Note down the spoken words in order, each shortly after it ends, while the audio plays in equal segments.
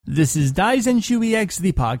This is Daizenshuu EX,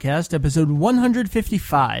 the podcast, episode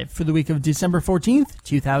 155 for the week of December 14th,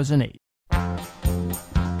 2008.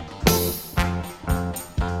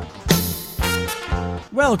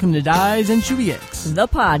 Welcome to Daizenshuu EX, the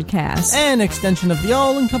podcast, an extension of the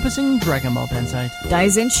all-encompassing Dragon Ball pen site.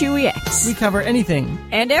 Daizenshuu EX. We cover anything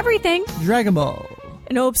and everything Dragon Ball.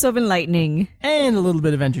 In hopes of enlightening. And a little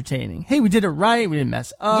bit of entertaining. Hey, we did it right. We didn't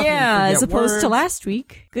mess up. Yeah, as opposed to last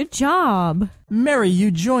week. Good job. Mary,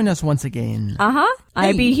 you join us once again. Uh-huh. Hey.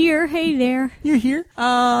 I be here. Hey there. You're here.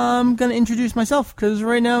 I'm going to introduce myself, because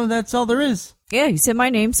right now that's all there is. Yeah, you said my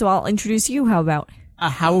name, so I'll introduce you. How about?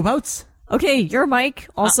 How abouts? Okay, you're Mike,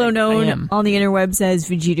 also known on the interwebs as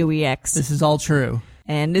Vegito EX. This is all true.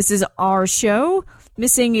 And this is our show.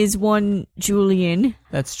 Missing is one Julian.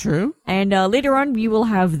 That's true. And later on, we will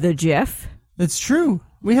have the Jeff. That's true.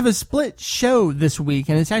 We have a split show this week,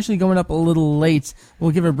 and it's actually going up a little late.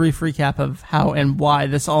 We'll give a brief recap of how and why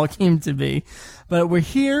this all came to be. But we're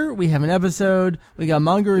here. We have an episode. We got a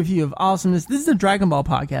manga review of awesomeness. This is a Dragon Ball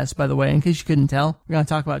podcast, by the way, in case you couldn't tell. We're going to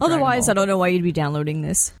talk about Otherwise, Dragon Ball. I don't know why you'd be downloading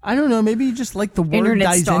this. I don't know. Maybe you just like the word Internet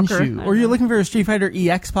Daizenshuu. Or you're looking for a Street Fighter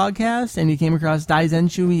EX podcast, and you came across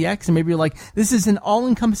Daizenshuu EX, and maybe you're like, this is an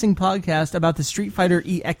all-encompassing podcast about the Street Fighter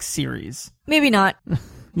EX series. Maybe not.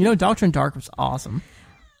 You know, Doctrine Dark was awesome.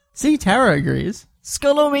 See, Tara agrees.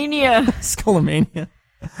 Skullomania. Skullomania.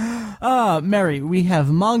 Mary, we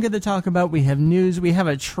have manga to talk about, we have news, we have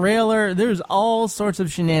a trailer, there's all sorts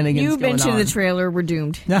of shenanigans going on. You mentioned the trailer, we're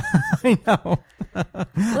doomed. I know.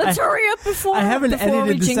 Let's hurry up before I haven't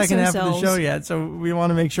edited the second half half of the show yet, so we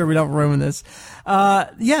want to make sure we don't ruin this.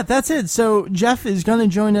 Yeah, that's it. So Jeff is going to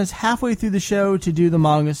join us halfway through the show to do the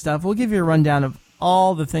manga stuff. We'll give you a rundown of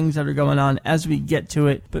all the things that are going on as we get to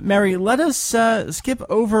it. But Mary, let us skip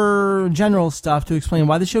over general stuff to explain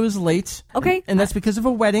why the show is late. Okay. And that's because of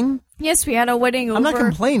a wedding. Yes, we had a wedding over... I'm not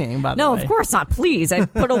complaining, by the way. No, of course not. Please. I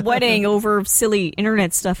put a wedding over silly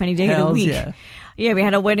internet stuff any day of the week. Yeah. Yeah, we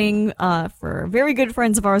had a wedding for very good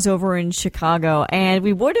friends of ours over in Chicago, and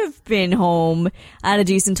we would have been home at a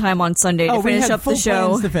decent time on Sunday to finish up the show.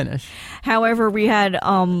 Plans to finish. However, we had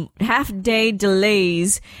half-day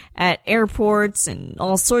delays at airports and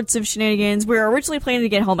all sorts of shenanigans. We were originally planning to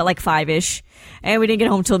get home at like 5-ish, and we didn't get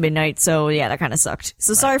home till midnight, so yeah, that kind of sucked.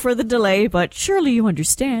 So sorry for the delay, but surely you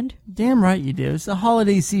understand. Damn right you do. It's the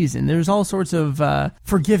holiday season. There's all sorts of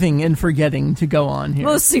forgiving and forgetting to go on here.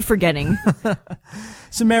 Mostly forgetting.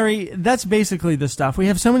 So, Mary, that's basically the stuff. We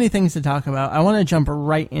have so many things to talk about. I want to jump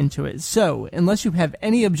right into it. So, unless you have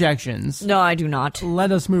any objections... No, I do not.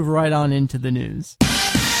 Let us move right on into the news.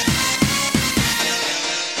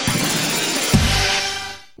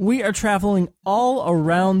 We are traveling all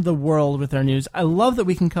around the world with our news. I love that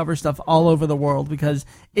we can cover stuff all over the world because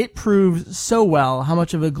it proves so well how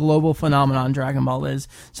much of a global phenomenon Dragon Ball is.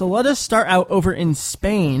 So let us start out over in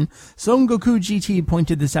Spain. Son Goku GT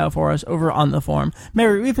pointed this out for us over on the forum.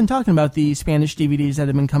 Mary, we've been talking about the Spanish DVDs that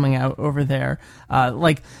have been coming out over there.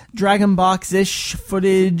 Like Dragon Box-ish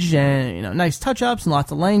footage and, you know, nice touch-ups and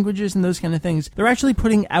lots of languages and those kind of things. They're actually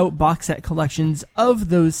putting out box set collections of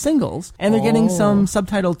those singles, and they're getting some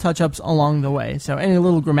subtitle touch-ups along the way. So any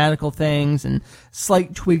little grammatical things and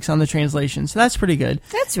slight tweaks on the translation. So that's pretty good.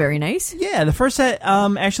 That's very nice. Yeah, the first set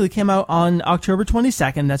actually came out on October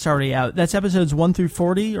 22nd. That's already out. That's episodes 1 through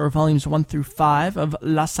 40, or volumes 1 through 5 of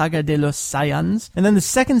La Saga de los Saiyans. And then the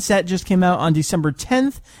second set just came out on December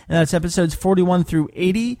 10th, and that's episodes 41 through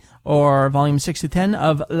 80, or volume 6 to 10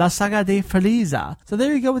 of La Saga de Frieza. So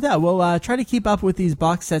there you go with that. We'll try to keep up with these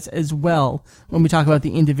box sets as well when we talk about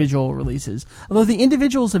the individual releases. Although the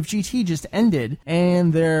individuals of GT just ended,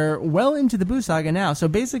 and they're well into the Buu Saga now, so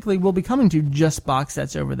basically we'll be coming to just box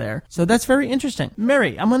sets over there. So that's very interesting.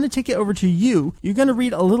 Mary, I'm going to take it over to you. You're going to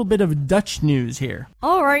read a little bit of Dutch news here.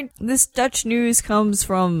 All right. This Dutch news comes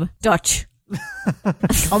from Dutch.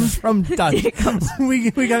 Comes from Dutch.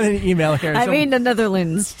 We got an email here. I mean the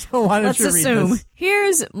Netherlands. So why don't Let's you read assume. this?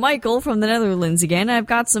 Here's Michael from the Netherlands again. I've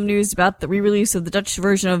got some news about the re-release of the Dutch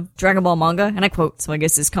version of Dragon Ball manga, and I quote, so I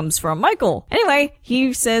guess this comes from Michael. Anyway,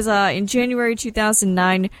 he says, in January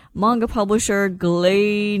 2009, manga publisher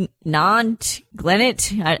Glenat?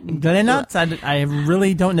 I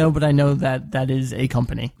really don't know, but I know that is a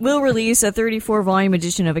company. Will release a 34-volume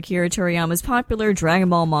edition of Akira Toriyama's popular Dragon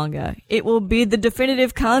Ball manga. It will will be the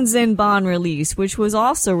definitive Kanzenban release, which was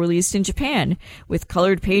also released in Japan, with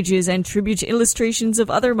colored pages and tribute illustrations of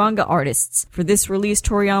other manga artists. For this release,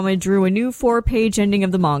 Toriyama drew a new 4-page ending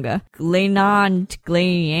of the manga.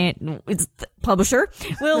 Its publisher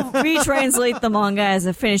will retranslate the manga as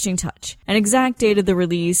a finishing touch. An exact date of the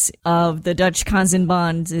release of the Dutch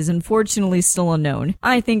Kanzenban is unfortunately still unknown.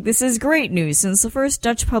 I think this is great news, since the first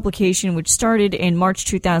Dutch publication, which started in March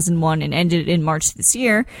 2001 and ended in March this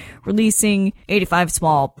year, releasing 85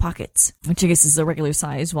 small pockets, which I guess is the regular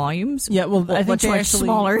size volumes. Yeah, well, I think much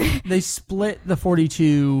smaller. They split the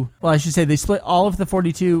 42, well, I should say they split all of the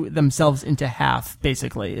 42 themselves into half,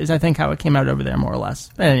 basically, is I think how it came out over there, more or less.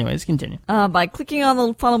 But anyways, continue. By clicking on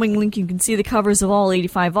the following link, you can see the covers of all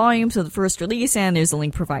 85 volumes of the first release, and there's a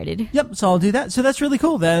link provided. Yep, so I'll do that. So that's really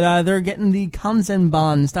cool that they're getting the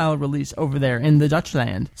Kanzenban style release over there in the Dutch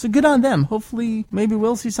land. So good on them. Hopefully, maybe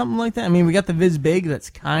we'll see something like that. I mean, we got the Viz Big.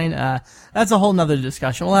 That's that's a whole nother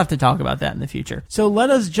discussion. We'll have to talk about that in the future. So let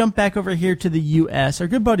us jump back over here to the U.S. Our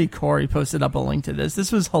good buddy Corey posted up a link to this.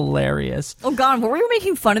 This was hilarious. Oh God, were we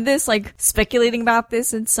making fun of this, like speculating about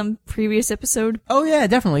this in some previous episode? Oh yeah,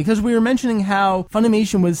 definitely, because we were mentioning how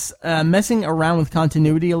Funimation was messing around with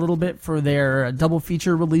continuity a little bit for their double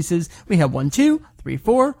feature releases. We had 1, 2, 3,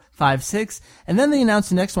 4, 5, 6, and then they announced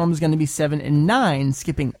the next one was going to be 7 and 9,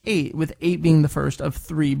 skipping 8, with 8 being the first of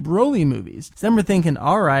 3 Broly movies. So then we're thinking,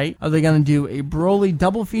 alright, are they going to do a Broly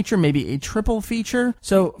double feature, maybe a triple feature?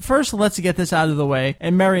 So first, let's get this out of the way.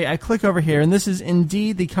 And Mary, I click over here, and this is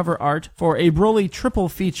indeed the cover art for a Broly triple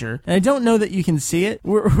feature. And I don't know that you can see it.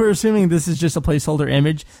 We're assuming this is just a placeholder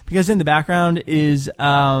image, because in the background is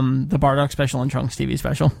the Bardock special and Trunks TV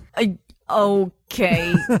special.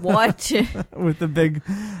 Okay, what? With the big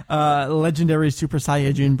legendary Super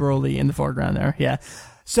Saiyajin Broly in the foreground there, yeah.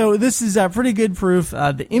 So this is pretty good proof.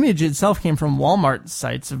 The image itself came from Walmart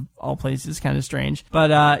sites of all places, kind of strange.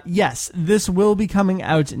 But yes, this will be coming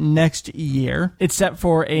out next year. It's set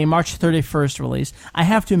for a March 31st release. I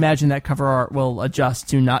have to imagine that cover art will adjust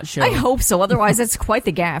to not show. I hope so, otherwise that's quite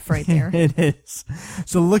the gaffe right there. It is.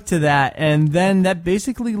 So look to that, and then that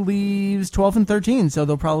basically leaves 12 and 13, so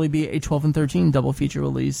there'll probably be a 12 and 13 double feature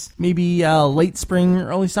release. Maybe late spring,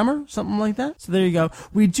 early summer, something like that. So there you go.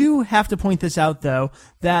 We do have to point this out, though,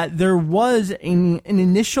 that there was an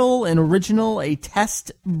initial, an original, a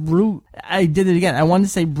test I did it again. I wanted to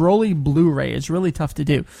say Broly Blu-ray. It's really tough to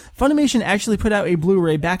do. Funimation actually put out a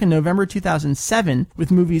Blu-ray back in November 2007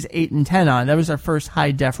 with movies 8 and 10 on. That was our first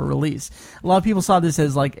high-def release. A lot of people saw this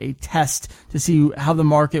as like a test to see how the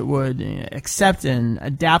market would accept and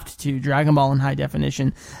adapt to Dragon Ball in high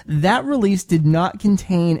definition. That release did not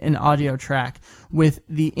contain an audio track with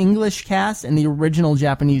the English cast and the original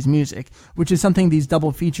Japanese music, which is something these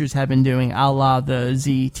double features have been doing a la the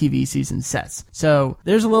Z TV season sets. So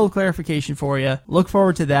there's a little clarification for you. Look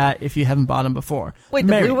forward to that if you haven't bought them before. Wait,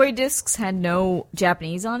 the Blu-ray discs had no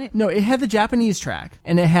Japanese on it? No, it had the Japanese track,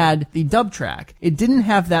 and it had the dub track. It didn't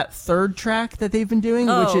have that third track that they've been doing,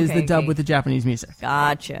 which is the dub with the Japanese music.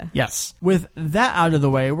 Gotcha. Yes. With that out of the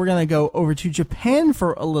way, we're going to go over to Japan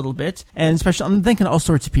for a little bit, and especially, I'm thinking all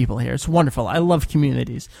sorts of people here. It's wonderful. I love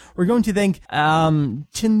communities. We're going to thank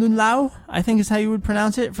Chinlunlao, I think is how you would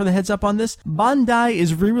pronounce it, for the heads up on this. Bandai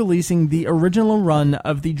is re-releasing the original run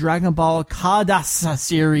of the Dragon Ball Kadasa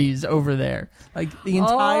series over there. Like the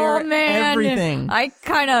entire everything. I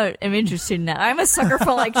kind of am interested in that. I'm a sucker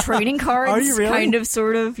for like trading cards. Are you really? Kind of,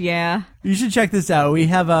 sort of, yeah. You should check this out. We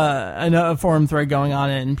have a forum thread going on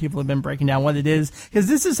it, and people have been breaking down what it is, because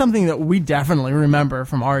this is something that we definitely remember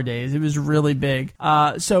from our days. It was really big.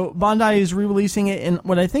 So Bandai is re-releasing it in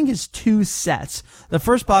what I think is 2 sets. The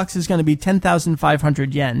first box is going to be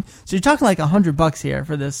 10,500 yen. So you're talking like $100 here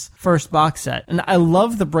for this first box set. And I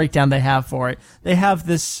love the breakdown they have for it. They have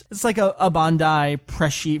this, it's like a Bandai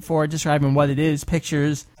press sheet for it, describing what it is,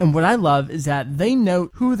 pictures. And what I love is that they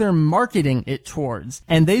note who they're marketing it towards.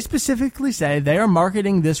 And they specifically say they are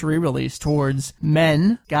marketing this re-release towards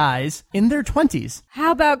men, guys, in their 20s.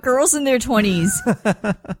 How about girls in their 20s?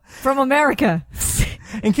 From America.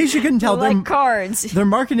 In case you couldn't tell, like cards. They're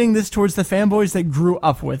marketing this towards the fanboys that grew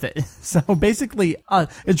up with it. So basically,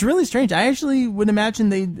 it's really strange. I actually would imagine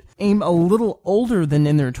they'd aim a little older than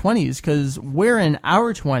in their 20s, because we're in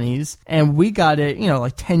our 20s, and we got it,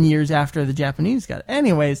 like 10 years after the Japanese got it.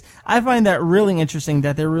 Anyways, I find that really interesting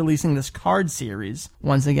that they're releasing this card series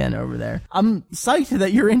once again over there. I'm psyched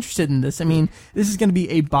that you're interested in this. I mean, this is going to be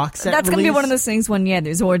a box set That's release. going to be one of those things when,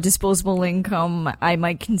 there's more disposable income. I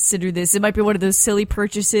might consider this. It might be one of those silly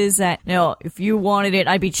purchases that, if you wanted it,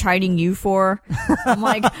 I'd be chiding you for. I'm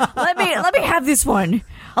like, let me have this one.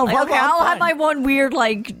 Oh, like, okay, I'll have my one weird,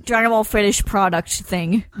 like, Dragon Ball fetish product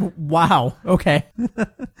thing. Wow. Okay.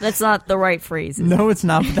 That's not the right phrase. No, it's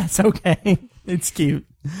not, but that's okay. It's cute.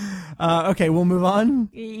 Okay, we'll move on.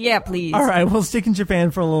 Yeah, please. All right, we'll stick in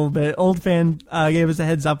Japan for a little bit. Old Fan gave us a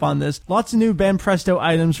heads up on this. Lots of new Banpresto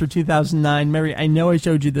items for 2009. Mary, I know I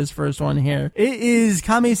showed you this first one here. It is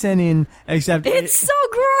Kame Sennin, except it's so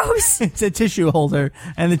gross. It's a tissue holder,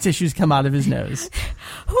 and the tissues come out of his nose.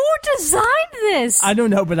 Who designed this? I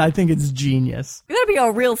don't know, but I think it's genius. You're gonna be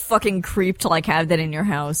a real fucking creep to like have that in your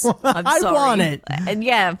house. I'm I sorry. want it. And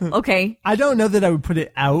yeah, okay. I don't know that I would put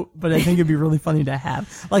it out, but I think it'd be really funny to have.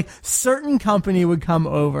 Like, certain company would come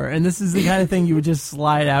over, and this is the kind of thing you would just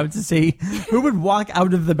slide out to see who would walk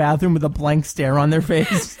out of the bathroom with a blank stare on their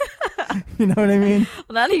face. You know what I mean?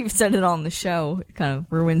 Well, now that you've said it on the show, it kind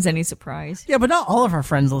of ruins any surprise. Yeah, but not all of our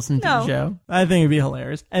friends listen to the show. I think it'd be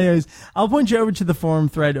hilarious. Anyways, I'll point you over to the forum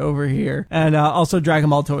thread over here. And also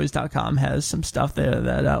DragonBallToys.com has some stuff there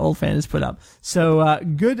that Old Fan has put up. So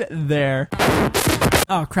good there.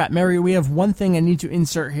 Oh, crap, Mary, we have one thing I need to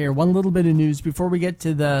insert here. One little bit of news before we get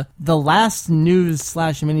to the last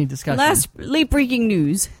news/mini discussion. Last late-breaking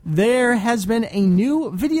news. There has been a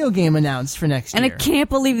new video game announced for next year. And I can't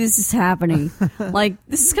believe this is happening. Like,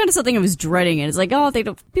 this is kind of something I was dreading. And it's like,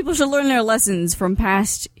 people should learn their lessons from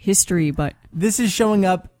past history, but... This is showing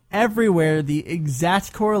up everywhere. The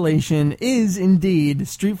exact correlation is indeed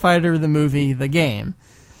Street Fighter the movie, the game.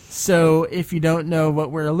 So, if you don't know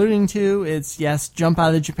what we're alluding to, it's, yes, Jump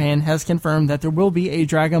Out of Japan has confirmed that there will be a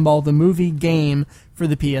Dragon Ball the movie game for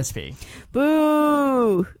the PSP.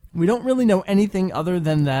 Boo! We don't really know anything other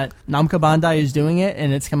than that Namco Bandai is doing it,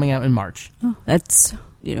 and it's coming out in March. Oh, that's,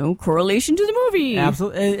 correlation to the movie.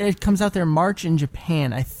 Absolutely. It comes out there March in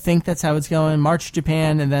Japan. I think that's how it's going. March,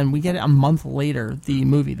 Japan, and then we get it a month later, the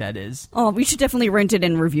movie that is. Oh, we should definitely rent it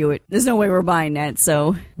and review it. There's no way we're buying that,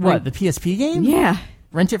 so... What, the PSP game? Yeah.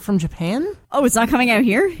 Rent it from Japan? Oh, it's not coming out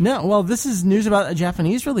here? No, well, this is news about a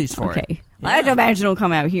Japanese release for it. Okay. Yeah. I imagine it'll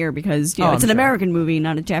come out here because, it's an American movie,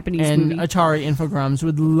 not a Japanese movie. And Atari Infogrames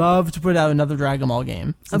would love to put out another Dragon Ball game.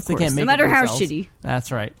 Of course, they can't make no matter how themselves. shitty.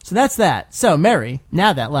 That's right. So that's that. So, Mary,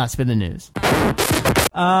 now that last bit of news.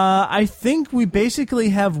 I think we basically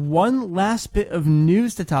have one last bit of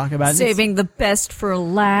news to talk about. Saving the best for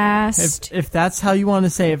last. If that's how you want to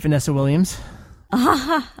say it, Vanessa Williams. See,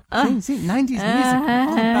 90s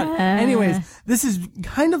music. Anyways, this is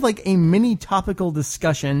kind of like a mini topical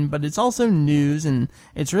discussion, but it's also news, and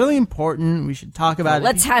it's really important. We should talk about it.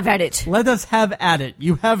 Let's have at it. Let us have at it.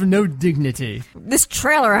 You have no dignity. This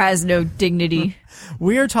trailer has no dignity.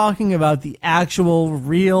 We are talking about the actual,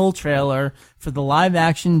 real trailer for the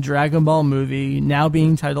live-action Dragon Ball movie, now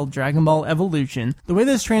being titled Dragon Ball Evolution. The way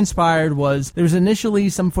this transpired was there was initially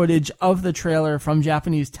some footage of the trailer from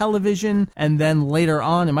Japanese television, and then later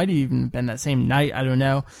on, it might have even been that same night, I don't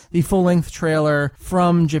know, the full-length trailer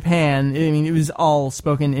from Japan. I mean, it was all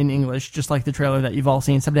spoken in English, just like the trailer that you've all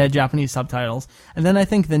seen, except it had Japanese subtitles. And then I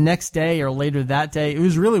think the next day, or later that day, it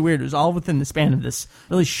was really weird. It was all within the span of this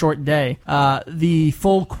really short day. The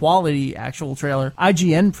full quality actual trailer,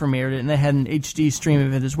 IGN premiered it, and they had an HD stream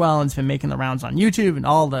of it as well, and it's been making the rounds on YouTube and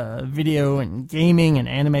all the video and gaming and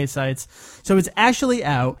anime sites. So it's actually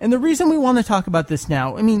out. And the reason we want to talk about this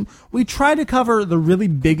now, I mean, we try to cover the really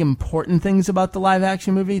big important things about the live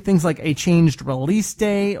action movie, things like a changed release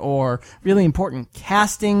date or really important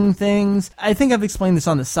casting things. I think I've explained this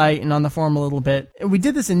on the site and on the forum a little bit. We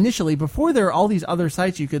did this initially before there were all these other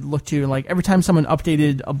sites you could look to, like every time someone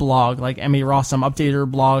updated a blog, like Emmy Rossum updated her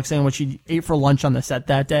blog saying what she ate for lunch on the set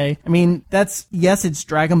that day. I mean, yes, it's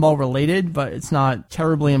Dragon Ball related, but it's not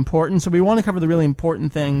terribly important. So we want to cover the really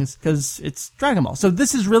important things because it's Dragon Ball. So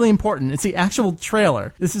this is really important. It's the actual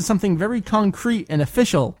trailer. This is something very concrete and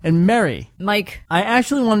official. And Mary, Mike, I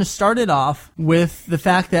actually want to start it off with the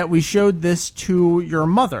fact that we showed this to your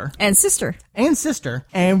mother. And sister.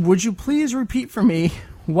 And would you please repeat for me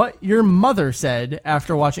what your mother said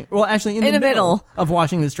after watching, well, actually in the middle of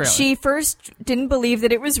watching this trailer. She first didn't believe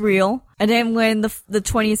that it was real, and then when the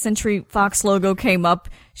 20th Century Fox logo came up,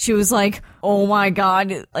 she was like, oh my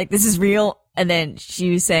god, like, this is real. And then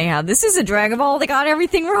she was saying how this is a Dragon Ball, they got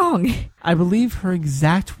everything wrong. I believe her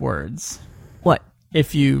exact words. What?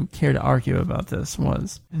 if you care to argue about this,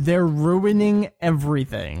 was they're ruining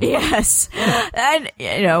everything. Yes. And,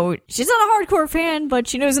 she's not a hardcore fan, but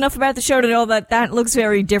she knows enough about the show to know that looks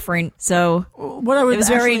very different. So it was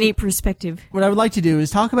very neat perspective. What I would like to do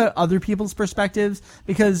is talk about other people's perspectives,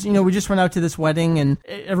 because, we just went out to this wedding and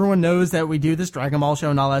everyone knows that we do this Dragon Ball show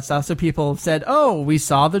and all that stuff. So people said, oh, we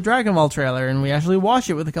saw the Dragon Ball trailer and we actually watched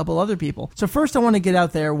it with a couple other people. So first I want to get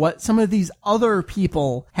out there what some of these other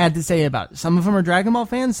people had to say about it. Some of them are Dragon Ball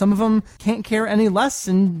fans. Some of them can't care any less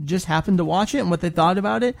and just happened to watch it and what they thought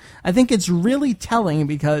about it. I think it's really telling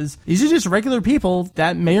because these are just regular people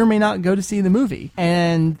that may or may not go to see the movie.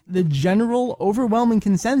 And the general overwhelming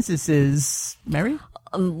consensus is, Mary?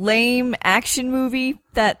 A lame action movie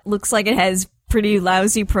that looks like it has pretty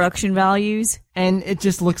lousy production values. And it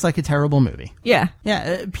just looks like a terrible movie. Yeah.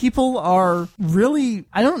 Yeah, people are really,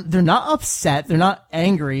 they're not upset, they're not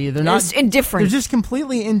angry, they're not indifferent. They're just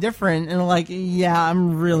completely indifferent and like, yeah,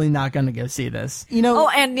 I'm really not going to go see this. Oh,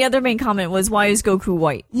 and the other main comment was, why is Goku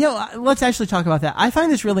white? Let's actually talk about that. I find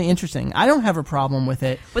this really interesting. I don't have a problem with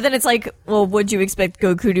it. But then it's like, well, would you expect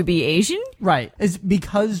Goku to be Asian? Right. It's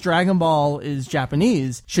because Dragon Ball is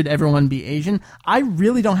Japanese, should everyone be Asian? I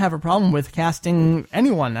really don't have a problem with casting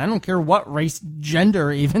anyone. I don't care what race,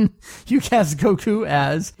 gender even you cast Goku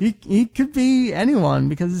as. He could be anyone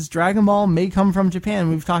because Dragon Ball may come from Japan.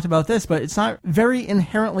 We've talked about this, but it's not very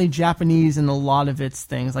inherently Japanese in a lot of its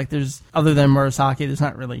things. Like there's, other than Murasaki, there's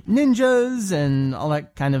not really ninjas and all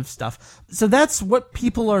that kind of stuff. So that's what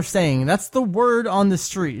people are saying. That's the word on the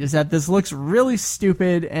street, is that this looks really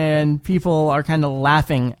stupid and people are kind of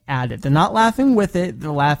laughing at it. They're not laughing with it,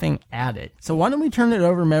 they're laughing at it. So why don't we turn it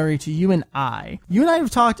over, Mary, to you and I. You and I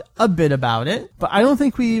have talked a bit about it, but I don't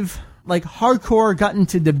think we've hardcore gotten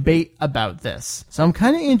to debate about this. So I'm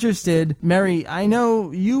kind of interested. Mary, I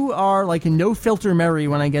know you are like a no filter Mary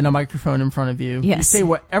when I get a microphone in front of you. Yes. You say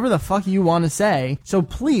whatever the fuck you want to say. So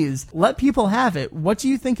please let people have it. What do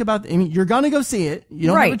you think about you're going to go see it. You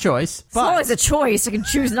don't have a choice. It's always a choice. I can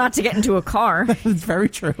choose not to get into a car. It's very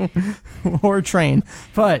true. Or a train.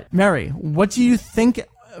 But Mary, what do you think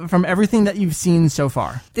from everything that you've seen so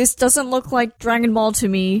far? This doesn't look like Dragon Ball to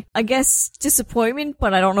me. I guess disappointment,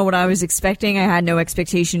 but I don't know what I was expecting. I had no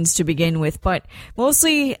expectations to begin with, but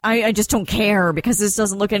mostly I just don't care because this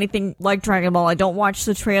doesn't look anything like Dragon Ball. I don't watch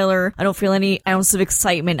the trailer. I don't feel any ounce of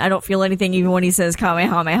excitement. I don't feel anything even when he says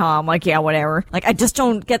Kamehameha. I'm like, yeah, whatever. Like, I just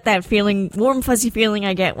don't get that feeling, warm, fuzzy feeling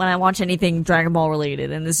I get when I watch anything Dragon Ball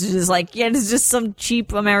related. And this is just like, yeah, this is just some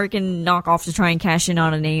cheap American knockoff to try and cash in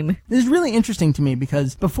on a name. This is really interesting to me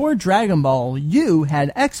because before Dragon Ball, you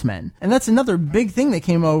had X-Men. And that's another big thing that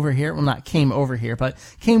came over here. Well, not came over here, but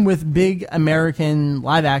came with big American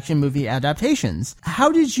live-action movie adaptations.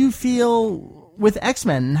 How did you feel with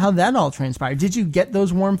X-Men and how that all transpired? Did you get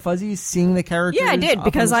those warm fuzzies seeing the characters? Yeah, I did,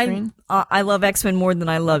 because I love X-Men more than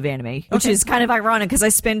I love anime, which is kind of ironic because I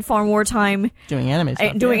spend far more time doing anime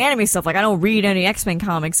stuff. Anime stuff. Like, I don't read any X-Men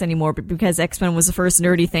comics anymore, but because X-Men was the first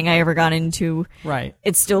nerdy thing I ever got into, right?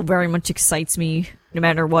 It still very much excites me, no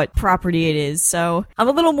matter what property it is. So I'm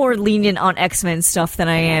a little more lenient on X-Men stuff than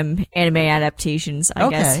I am anime adaptations, I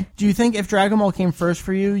guess. Okay. Do you think if Dragon Ball came first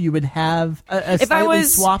for you, you would have a slightly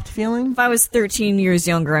swapped feeling? If I was 13 years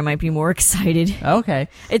younger, I might be more excited. Okay.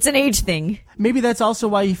 It's an age thing. Maybe that's also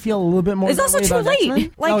why you feel a little bit more. It's also too late.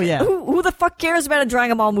 X-Men? Like, oh, yeah. Who the fuck cares about a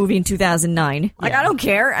Dragon Ball movie in 2009? Like, I don't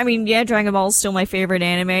care. I mean, yeah, Dragon Ball is still my favorite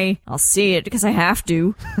anime. I'll see it because I have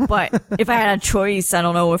to. But if I had a choice, I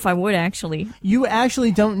don't know if I would actually. You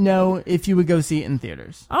actually don't know if you would go see it in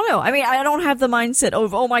theaters. I don't know. I mean, I don't have the mindset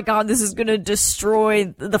of, oh my god, this is going to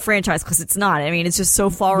destroy the franchise, because it's not. I mean, it's just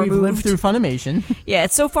so far removed. We've lived through Funimation. Yeah,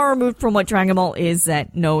 it's so far removed from what Dragon Ball is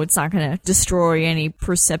that, no, it's not going to destroy any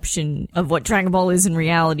perception of what Dragon Ball is in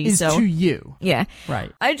reality. To you. Yeah.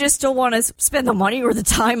 Right. I just don't want to spend the money or the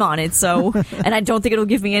time on it, so, and I don't think it'll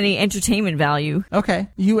give me any entertainment value. Okay.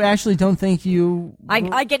 You actually don't think you...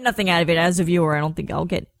 I get nothing out of it as a viewer. I don't think I'll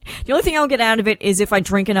get... The only thing I'll get out of it is if I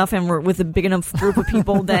drink enough and we're with a big enough group of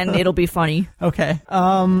people, then it'll be funny. Okay.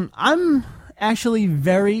 I'm actually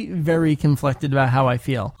very, very conflicted about how I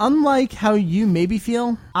feel. Unlike how you maybe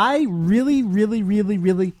feel, I really, really, really,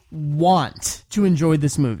 really want to enjoy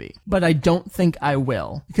this movie, but I don't think I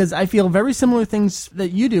will, because I feel very similar things that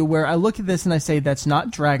you do, where I look at this and I say, that's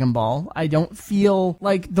not Dragon Ball. I don't feel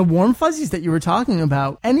like the warm fuzzies that you were talking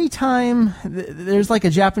about. Anytime there's like a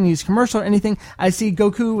Japanese commercial or anything, I see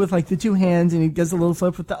Goku with like the two hands and he does a little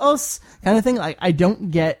flip with the os kind of thing. Like, I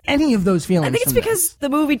don't get any of those feelings. I think it's because the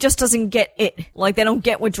movie just doesn't get it it. Like, they don't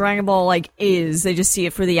get what Dragon Ball, like, is. They just see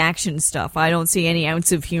it for the action stuff. I don't see any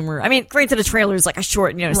ounce of humor. I mean, granted, the trailer is like a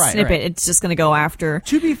short, snippet. Right. It's just gonna go after.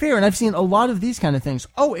 To be fair, and I've seen a lot of these kind of things.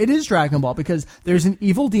 Oh, it is Dragon Ball because there's an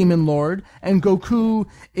evil demon lord, and Goku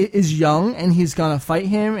is young, and he's gonna fight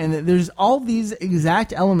him, and there's all these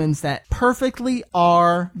exact elements that perfectly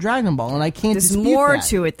are Dragon Ball, and I can't There's dispute more that.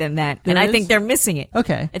 to it than that, There and I is? think they're missing it.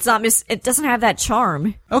 Okay. It's not it doesn't have that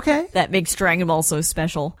charm Okay. that makes Dragon Ball so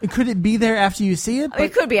special. Could it be there after you see it? I mean,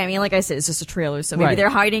 it could be. I mean, like I said, it's just a trailer, so maybe Right. they're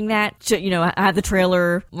hiding that. Have the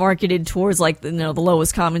trailer marketed towards like the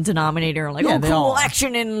lowest common denominator, like Yeah, they cool all are.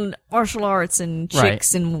 action and martial arts and Right.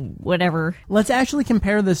 chicks and whatever. Let's actually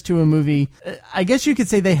compare this to a movie. I guess you could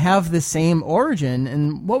say they have the same origin.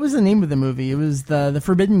 And what was the name of the movie? It was the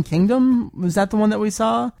Forbidden Kingdom. Was that the one that we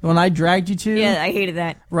saw? The one I dragged you to? Yeah, I hated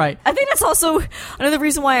that. Right. I think that's also another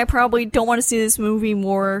reason why I probably don't want to see this movie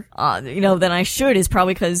more, than I should, is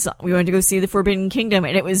probably because we went to go see The Forbidden Kingdom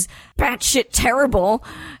and it was batshit terrible.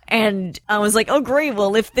 And I was like, oh great,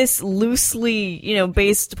 well if this loosely,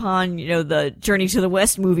 based upon, the Journey to the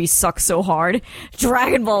West movie sucks so hard,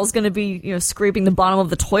 Dragon Ball is gonna be, scraping the bottom of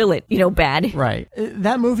the toilet, bad. Right.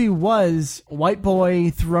 That movie was white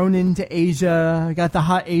boy thrown into Asia. I got the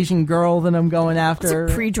hot Asian girl that I'm going after.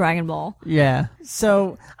 It's a pre-Dragon Ball. Yeah.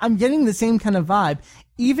 So I'm getting the same kind of vibe.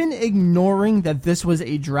 Even ignoring that this was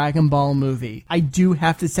a Dragon Ball movie, I do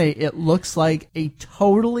have to say it looks like a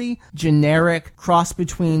totally generic cross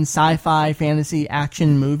between sci-fi, fantasy,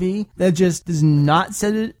 action movie that just does not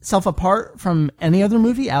set itself apart from any other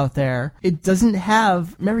movie out there. It doesn't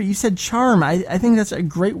have, remember you said charm. I think that's a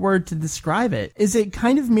great word to describe it. Is it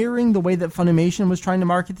kind of mirroring the way that Funimation was trying to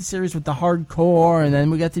market the series with the hardcore, and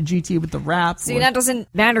then we got the GT with the rap? See, that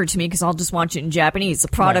doesn't matter to me because I'll just watch it in Japanese. The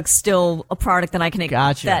product's still a product that I can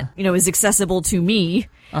Gotcha. that is accessible to me.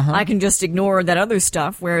 I can just ignore that other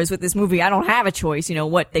stuff. Whereas with this movie, I don't have a choice.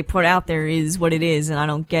 What they put out there is what it is, and I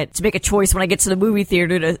don't get to make a choice when I get to the movie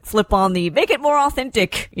theater to flip on the make it more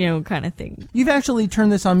authentic, kind of thing. You've actually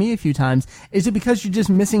turned this on me a few times. Is it because you're just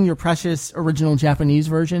missing your precious original Japanese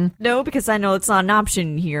version? No, because I know it's not an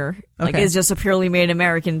option here. Like, Okay. it's just a purely made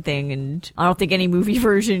American thing, and I don't think any movie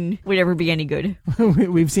version would ever be any good.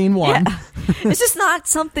 We've seen one. Yeah. It's just not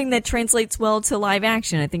something that translates well to live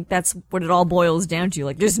action. I think that's what it all boils down to.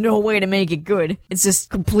 Like, there's no way to make it good. It's just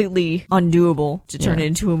completely undoable to turn it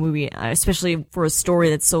into a movie, especially for a story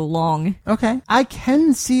that's so long. Okay. I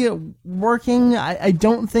can see it working. I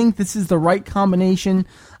don't think this is the right combination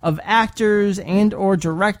of actors and or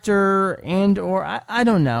director and or I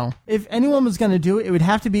don't know. If anyone was going to do it, it would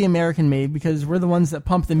have to be American made because we're the ones that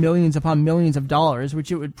pump the millions upon millions of dollars,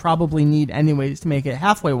 which it would probably need anyways to make it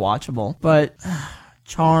halfway watchable. But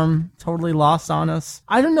charm totally lost on us.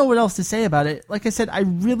 I don't know what else to say about it. Like I said, I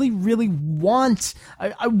really, really want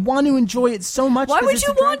to enjoy it so much. Why would it's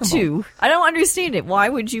you a Dragon want Ball. to? I don't understand it. Why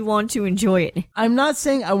would you want to enjoy it? I'm not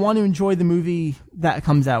saying I want to enjoy the movie that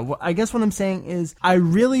comes out. I guess what I'm saying is I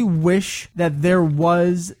really wish that there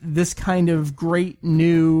was this kind of great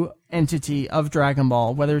new entity of Dragon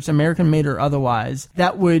Ball, whether it's American made or otherwise,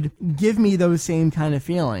 that would give me those same kind of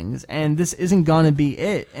feelings. And this isn't gonna be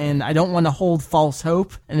it. And I don't want to hold false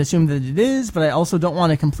hope and assume that it is, but I also don't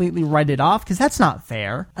want to completely write it off because that's not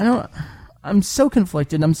fair. I'm so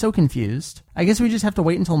conflicted. I'm so confused. I guess we just have to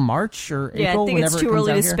wait until March or Yeah, April, I think whenever it's too it comes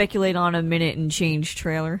early out to here. speculate on a minute and change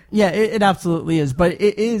trailer. Yeah, it absolutely is. But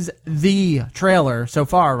it is the trailer so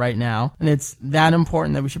far right now, and it's that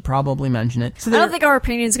important that we should probably mention it. So I don't think our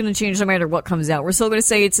opinion is going to change no matter what comes out. We're still going to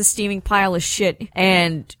say it's a steaming pile of shit,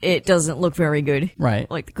 and it doesn't look very good.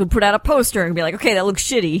 Right. Like, they could put out a poster and be like, okay, that looks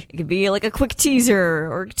shitty. It could be like a quick teaser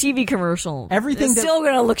or a TV commercial. Everything it's still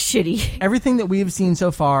going to look shitty. Everything that we have seen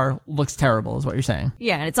so far looks terrible, is what you're saying.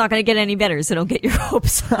 Yeah, and it's not going to get any better, so don't get your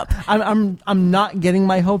hopes up. I'm not getting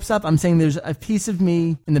my hopes up. I'm saying there's a piece of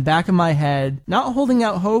me in the back of my head, not holding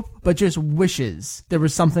out hope, but just wishes there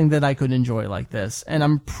was something that I could enjoy like this. And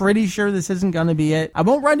I'm pretty sure this isn't going to be it. I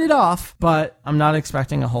won't write it off, but I'm not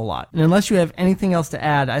expecting a whole lot. And unless you have anything else to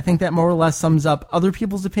add, I think that more or less sums up other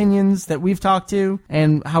people's opinions that we've talked to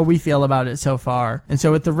and how we feel about it so far. And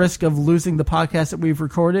so at the risk of losing the podcast that we've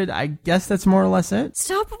recorded, I guess that's more or less it.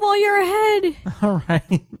 Stop while you're ahead. All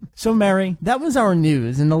right. So, Mary, that was our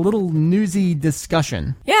news and a little newsy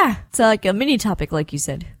discussion. Yeah, it's like a mini topic, like you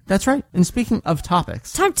said. That's right. And speaking of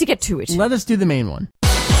topics, Time to get to it. let us do the main one.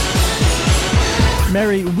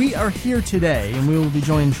 Mary, we are here today, and we will be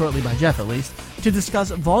joined shortly by Jeff at least, to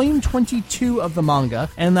discuss volume 22 of the manga,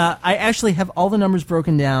 and I actually have all the numbers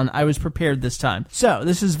broken down. I was prepared this time. So,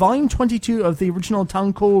 this is volume 22 of the original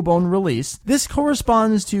Tankobon release. This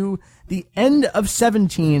corresponds to the end of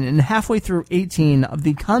 17 and halfway through 18 of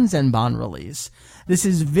the Kanzenban release. This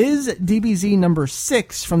is Viz DBZ number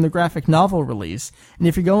 6 from the graphic novel release. And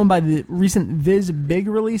if you're going by the recent Viz Big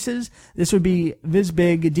releases, this would be Viz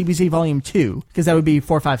Big DBZ volume 2, because that would be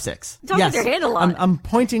 4, 5, 6. Talk with your hand a lot. I'm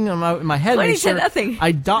pointing in my head. Why did you say nothing?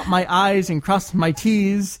 I dot my I's and cross my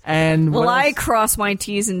T's. And well, I cross my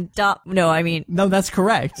T's and dot. No, I mean. No, that's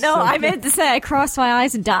correct. No, I meant to say I cross my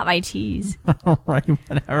I's and dot my T's. All right,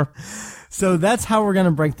 whatever. So that's how we're going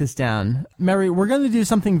to break this down. Mary, we're going to do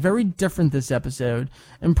something very different this episode.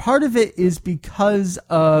 And part of it is because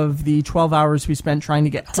of the 12 hours we spent trying to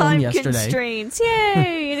get home yesterday. Time constraints.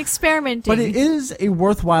 Yay, and experimenting. But it is a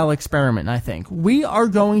worthwhile experiment, I think. We are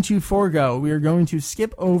going to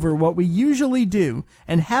skip over what we usually do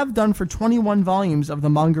and have done for 21 volumes of the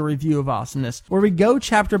Manga Review of Awesomeness, where we go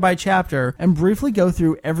chapter by chapter and briefly go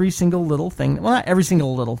through every single little thing. Well, not every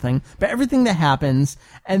single little thing, but everything that happens,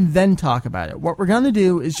 and then talk about it. What we're going to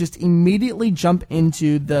do is just immediately jump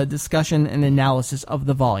into the discussion and analysis of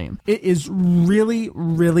the volume. It is really,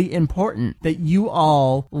 really important that you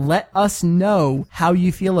all let us know how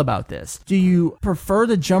you feel about this. Do you prefer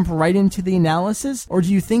to jump right into the analysis, or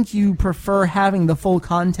do you think you prefer having the full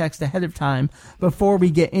context ahead of time before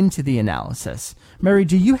we get into the analysis? Mary,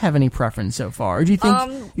 do you have any preference so far, or do you think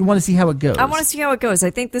you want to see how it goes? I want to see how it goes.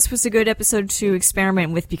 I think this was a good episode to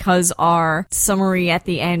experiment with because our summary at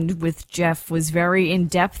the end with Jeff was very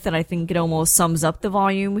in-depth, and I think it almost sums up the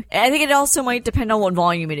volume. I think it also might depend on what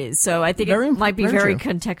volume it is, so I think it might be very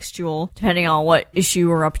contextual depending on what issue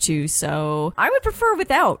we're up to, so I would prefer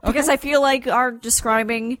without, because I feel like our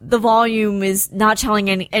describing the volume is not telling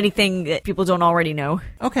anything that people don't already know.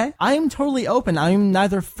 Okay. I am totally open. I am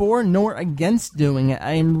neither for nor against doing it.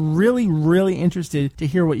 I am really, really interested to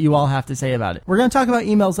hear what you all have to say about it. We're going to talk about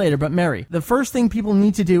emails later, but Mary, the first thing people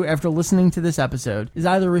need to do after listening to this episode is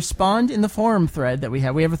either respond in the forum thread that we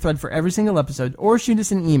have. We have a thread for every single episode, or shoot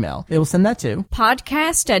us an email. They will send that to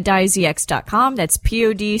podcast@daizx.com. That's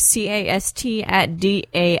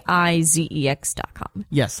podcast@daizex.com.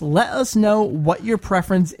 Yes, let us know what your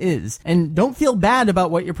preference is. And don't feel bad about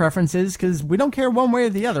what your preference is, because we don't care one way or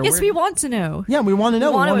the other. Yes, we want to know. Yeah, we want to know.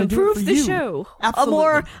 We want to improve the show. Absolutely. A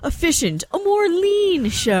more efficient, a more lean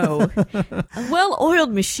show. A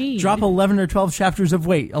well-oiled machine. Drop 11 or 12 chapters of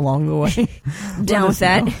weight along the way. Down with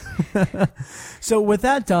that. So with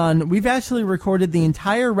that done, we've actually recorded the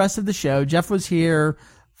entire rest of the show. Jeff was here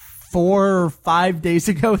 4 or 5 days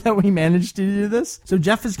ago that we managed to do this. So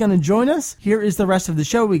Jeff is going to join us. Here is the rest of the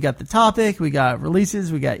show. We got the topic, we got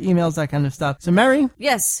releases, we got emails, that kind of stuff. So Mary?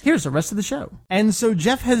 Yes. Here's the rest of the show. And so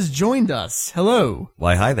Jeff has joined us. Hello.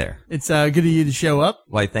 Why, hi there. It's good of you to show up.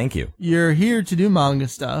 Why, thank you. You're here to do manga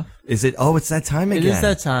stuff. Is it? Oh, it's that time again. It is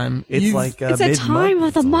that time. It's like it's a time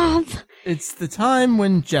of the month. It's the time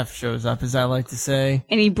when Jeff shows up, as I like to say.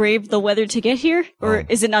 And he braved the weather to get here? Or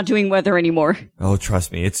is it not doing weather anymore? Oh,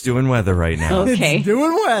 trust me, it's doing weather right now. Okay. It's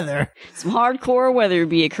doing weather. Some hardcore weather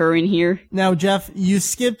be occurring here. Now, Jeff, you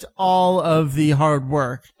skipped all of the hard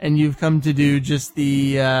work, and you've come to do just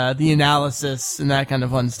the analysis and that kind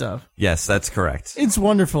of fun stuff. Yes, that's correct. It's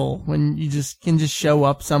wonderful when you can just show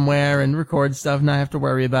up somewhere and record stuff and not have to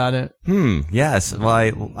worry about it. Yes.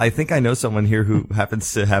 Well, I think I know someone here who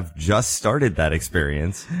happens to have just started that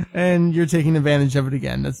experience. And you're taking advantage of it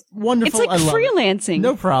again. That's wonderful. It's like I love freelancing. It.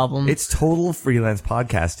 No problem. It's total freelance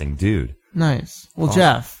podcasting, dude. Nice. Well,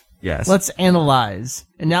 Jeff. Yes. Let's analyze.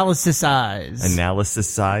 Analysis-ize.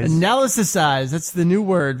 Analysis-ize? Analysis-ize. That's the new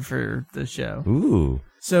word for the show. Ooh.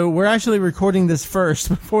 So we're actually recording this first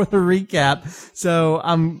before the recap. So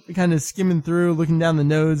I'm kind of skimming through, looking down the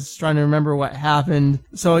notes, trying to remember what happened.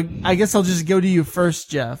 So I guess I'll just go to you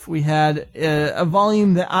first, Jeff. We had a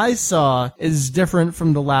volume that I saw is different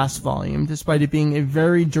from the last volume, despite it being a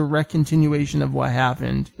very direct continuation of what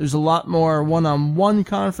happened. There's a lot more one-on-one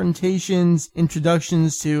confrontations,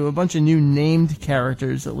 introductions to a bunch of new named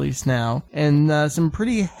characters, at least now, and some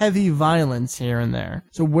pretty heavy violence here and there.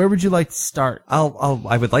 So where would you like to start?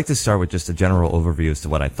 I would like to start with just a general overview as to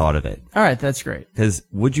what I thought of it. All right, that's great. Because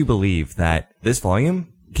would you believe that this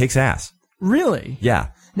volume kicks ass? Really? Yeah.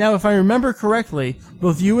 Now, if I remember correctly,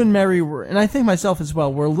 both you and Mary were, and I think myself as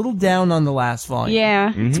well, were a little down on the last volume.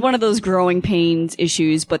 Yeah, it's one of those growing pains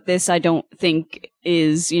issues, but this I don't think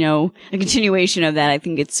is, a continuation of that. I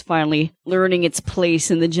think it's finally learning its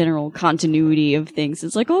place in the general continuity of things.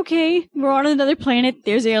 It's like, okay, we're on another planet.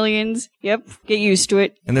 There's aliens. Yep, get used to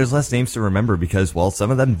it. And there's less names to remember because, well,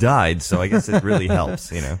 some of them died, so I guess it really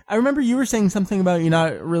helps, I remember you were saying something about you're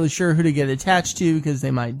not really sure who to get attached to because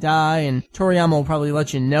they might die, and Toriyama will probably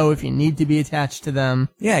let you know if you need to be attached to them.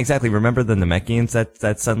 Yeah, exactly. Remember the Namekians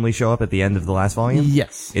that suddenly show up at the end of the last volume?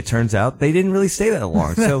 Yes. It turns out they didn't really stay that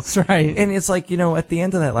long. So, that's right. And it's like, at the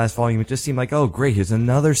end of that last volume, it just seemed like, oh, great, here's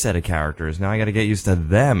another set of characters. Now I gotta get used to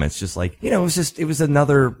them. It's just like, it was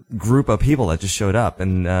another group of people that just showed up.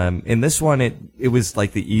 And, in this one, it was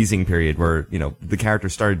like the easing period where, the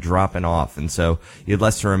characters started dropping off. And so you had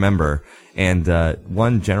less to remember. And,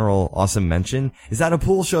 one general awesome mention is that a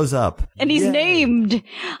pool shows up. And he's named.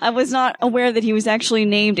 I was not aware that he was actually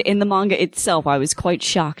named in the manga itself. I was quite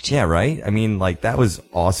shocked. Yeah, right? I mean, that was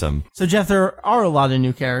awesome. So, Jeff, there are a lot of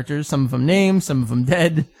new characters, some of them named, some of them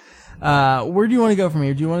dead. Where do you want to go from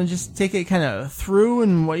here? Do you want to just take it kind of through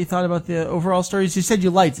and what you thought about the overall stories? You said you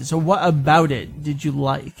liked it, so what about it did you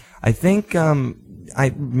like? I think,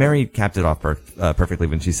 Mary capped it off perfectly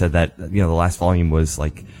when she said that, the last volume was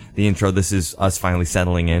like the intro. This is us finally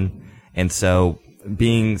settling in. And so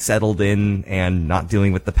being settled in and not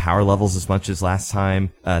dealing with the power levels as much as last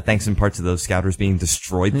time, thanks in part to those scouters being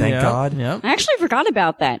destroyed, thank God. Yeah. I actually forgot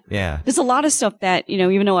about that. Yeah. There's a lot of stuff that,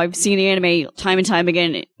 even though I've seen the anime time and time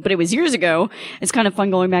again, but it was years ago, it's kind of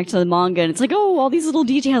fun going back to the manga, and it's like, oh, all these little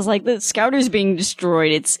details, like the scouters being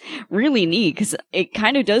destroyed. It's really neat, because it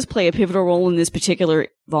kind of does play a pivotal role in this particular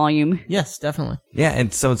volume. Yes, definitely. Yeah,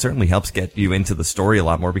 and so it certainly helps get you into the story a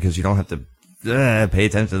lot more because you don't have to pay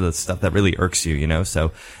attention to the stuff that really irks you,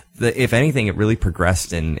 So, if anything, it really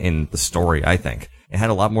progressed in the story, I think. It had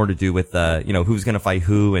a lot more to do with, who's gonna fight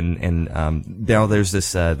who, and now there's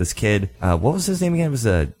this kid, what was his name again? It was,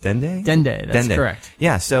 Dende? Dende, that's correct.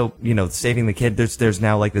 Yeah, so, saving the kid, there's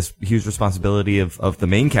now like this huge responsibility of the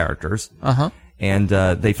main characters. Uh-huh. And,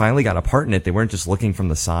 they finally got a part in it. They weren't just looking from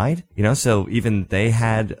the side, so even they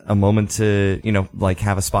had a moment to,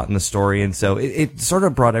 have a spot in the story. And so it sort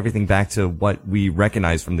of brought everything back to what we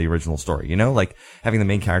recognize from the original story, like having the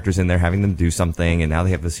main characters in there, having them do something. And now they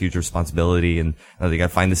have this huge responsibility and they got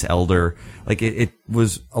to find this elder. Like it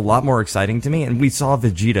was a lot more exciting to me. And we saw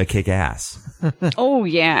Vegeta kick ass. Oh,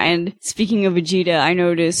 yeah. And speaking of Vegeta, I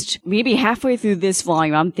noticed maybe halfway through this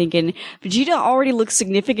volume, I'm thinking Vegeta already looks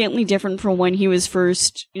significantly different from when he was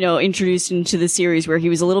first, introduced into the series, where he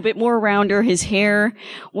was a little bit more rounder. His hair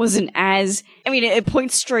wasn't as, it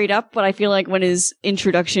points straight up, but I feel like when his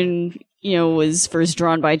introduction, was first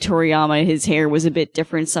drawn by Toriyama, his hair was a bit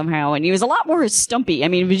different somehow, and he was a lot more stumpy.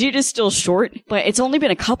 Vegeta's still short, but it's only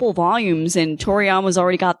been a couple volumes, and Toriyama's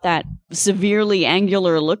already got that severely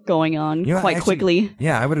angular look going on quickly.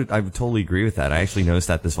 Yeah, I would totally agree with that. I actually noticed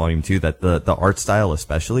that this volume too, that the art style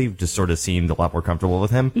especially just sort of seemed a lot more comfortable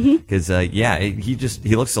with him. Because,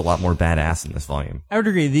 he looks a lot more badass in this volume. I would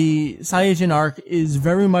agree. The Saiyajin arc is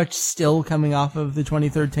very much still coming off of the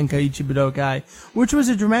 23rd Tenkaichi Budokai, which was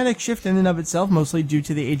a dramatic shift in and of itself, mostly due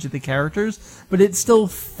to the age of the characters, but it still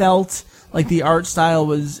felt like the art style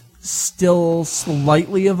was still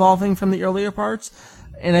slightly evolving from the earlier parts.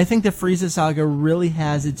 And I think the Frieza saga really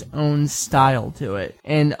has its own style to it.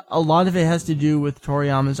 And a lot of it has to do with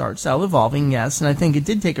Toriyama's art style evolving, yes, and I think it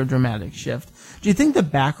did take a dramatic shift. Do you think the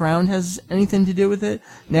background has anything to do with it?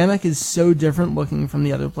 Namek is so different looking from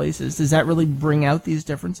the other places. Does that really bring out these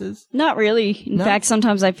differences? Not really. In fact,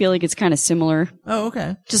 sometimes I feel like it's kind of similar. Oh,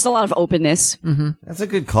 okay. Just a lot of openness. Mm-hmm. That's a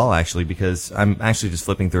good call, actually, because I'm actually just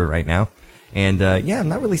flipping through it right now. And, I'm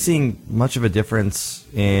not really seeing much of a difference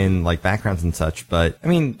in, backgrounds and such, but,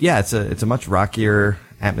 it's a much rockier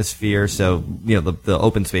atmosphere, so, the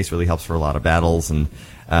open space really helps for a lot of battles, and,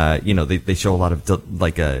 they show a lot of,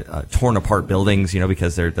 torn apart buildings,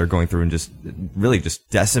 because they're going through and just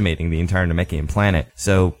decimating the entire Namekian planet.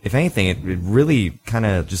 So, if anything, it really kind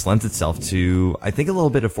of just lends itself to, I think, a little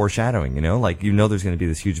bit of foreshadowing, there's going to be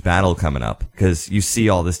this huge battle coming up, because you see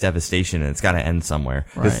all this devastation and it's got to end somewhere.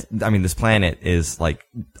 Right. This planet is,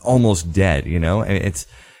 almost dead, and it's,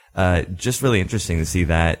 just really interesting to see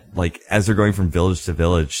that, as they're going from village to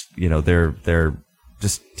village, they're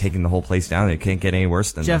just taking the whole place down. It can't get any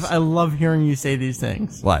worse than Jeff, this. I love hearing you say these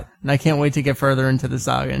things. What? And I can't wait to get further into the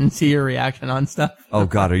saga and see your reaction on stuff. Oh,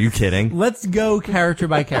 God, are you kidding? Let's go character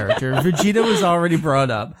by character. Vegeta was already brought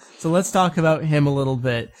up, so let's talk about him a little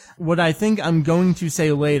bit. What I think I'm going to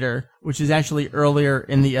say later which is actually earlier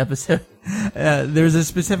in the episode. There's a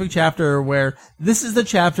specific chapter where this is the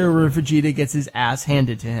chapter where Vegeta gets his ass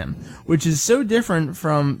handed to him, which is so different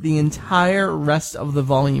from the entire rest of the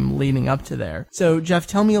volume leading up to there. So, Jeff,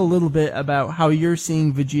 tell me a little bit about how you're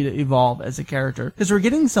seeing Vegeta evolve as a character, because we're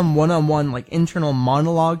getting some one-on-one, like, internal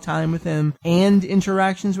monologue time with him and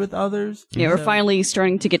interactions with others. Yeah, we're finally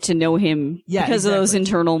starting to get to know him because of those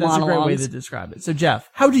internal That's monologues. a great way to describe it. So, Jeff,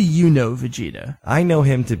 how do you know Vegeta? I know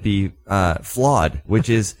him to be flawed, which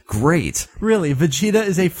is great. Really, Vegeta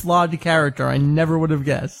is a flawed character. I never would have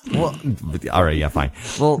guessed. Well, all right, yeah, fine.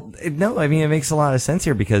 Well, no, I mean, it makes a lot of sense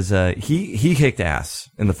here because he kicked ass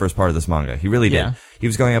in the first part of this manga. He really did. Yeah. He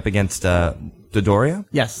was going up against Dodoria.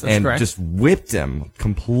 Yes, that's and correct. just whipped him,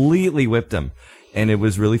 completely whipped him. And it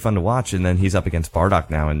was really fun to watch. And then he's up against Bardock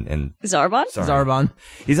now. And Zarbon? sorry. Zarbon.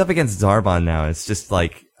 He's up against Zarbon now. It's just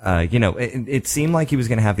like, it seemed like he was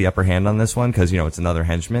going to have the upper hand on this one because, it's another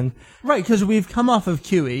henchman. Right, because we've come off of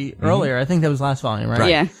QE earlier. I think that was last volume, right?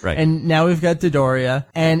 Yeah. Right. And now we've got Dodoria.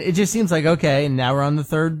 And it just seems like, okay, now we're on the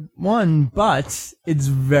third one, but it's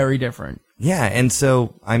very different. Yeah. And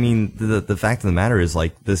so, I mean, the fact of the matter is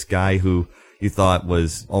like this guy who you thought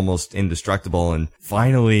was almost indestructible and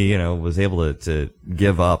finally, was able to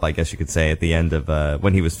give up, I guess you could say, at the end of,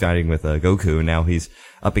 when he was fighting with, Goku. And now he's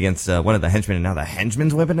up against, one of the henchmen and now the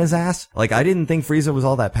henchman's whipping his ass. Like, I didn't think Frieza was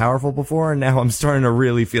all that powerful before and now I'm starting to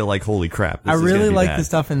really feel like, holy crap. I really like the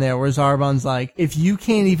stuff in there where Zarbon's like, if you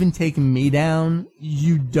can't even take me down,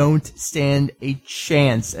 you don't stand a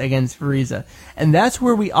chance against Frieza. And that's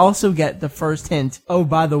where we also get the first hint. Oh,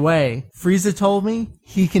 by the way, Frieza told me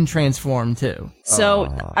he can transform too.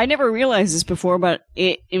 So, I never realized this before, but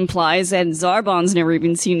it implies that Zarbon's never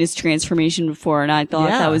even seen his transformation before, and I thought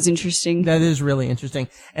Yeah. that was interesting. That is really interesting.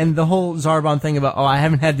 And the whole Zarbon thing about, I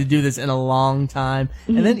haven't had to do this in a long time.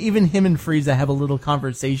 And then even him and Frieza have a little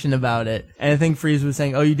conversation about it. And I think Frieza was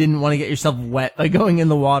saying, you didn't want to get yourself wet by going in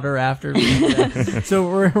the water after. So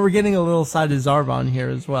we're getting a little side of Zarbon here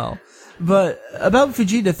as well. But about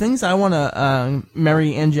Vegeta, things I want to,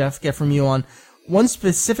 Mary and Jeff, get from you on. One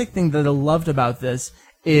specific thing that I loved about this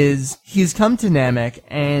is he's come to Namek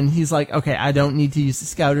and he's like, okay, I don't need to use the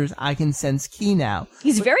scouters. I can sense ki now.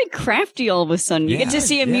 He's very crafty all of a sudden. You get to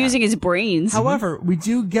see him using his brains. However, we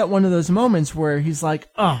do get one of those moments where he's like,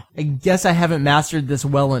 I guess I haven't mastered this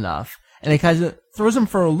well enough. And it kind of throws him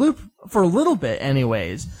for a loop for a little bit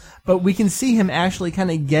anyways. But we can see him actually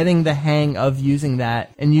kind of getting the hang of using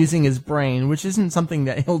that and using his brain, which isn't something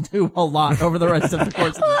that he'll do a lot over the rest of the course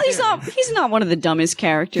of the Well, series. he's not one of the dumbest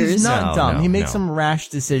characters. He's not dumb. He makes no. some rash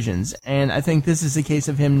decisions, and I think this is a case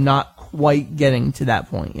of him not quite getting to that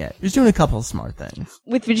point yet. He's doing a couple of smart things.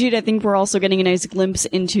 With Vegeta, I think we're also getting a nice glimpse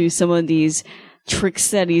into some of these tricks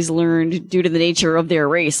that he's learned due to the nature of their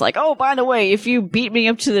race. Like, by the way, if you beat me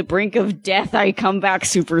up to the brink of death, I come back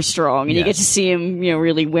super strong. And you get to see him,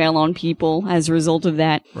 really wail on people as a result of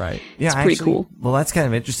that. Right. Yeah, It's pretty actually, cool. Well, that's kind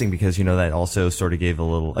of interesting because, that also sort of gave a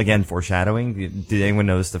little, again, foreshadowing. Did anyone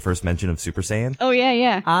notice the first mention of Super Saiyan? Oh,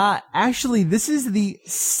 yeah. Actually, this is the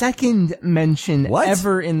second mention What?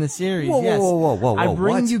 ever in the series. Whoa, yes. whoa, I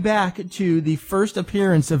bring what? you back to the first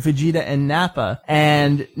appearance of Vegeta and Nappa,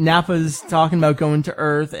 and Nappa's talking about going to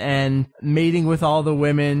Earth and mating with all the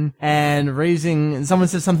women and someone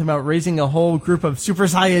says something about raising a whole group of Super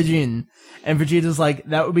Saiyajin. And Vegeta's like,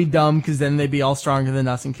 that would be dumb because then they'd be all stronger than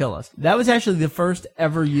us and kill us. That was actually the first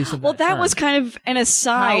ever use of Well, that term. was kind of an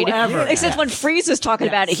aside. However- Except when Frieza's talking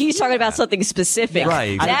about it, he's talking about something specific.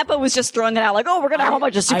 Right. Nappa was just throwing it out like, we're gonna have a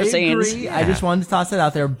bunch of Super I Saiyans. agree. I just wanted to toss it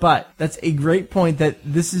out there, but that's a great point that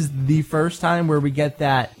this is the first time where we get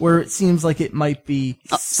that, where it seems like it might be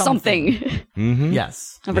Something.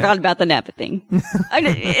 Yes. I forgot about the Nappa thing.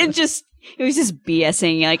 It was just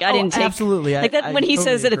BSing. Like, I didn't take. Absolutely. Like that, when he totally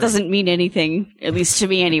says that, it agree. doesn't mean anything, at least to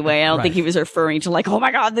me anyway. I don't think Right. he was referring to like, oh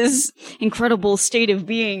my god, this incredible state of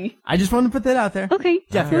being. I just wanted to put that out there. Okay.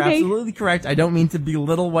 Jeff, you're Okay. absolutely correct. I don't mean to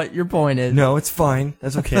belittle what your point is. No, it's fine.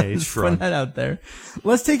 That's okay. It's Just putting shrug. that out there.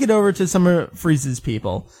 Let's take it over to some of Frieza's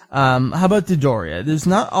people. How about Dodoria? There's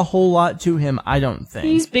not a whole lot to him, I don't think.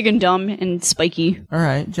 He's big and dumb and spiky. All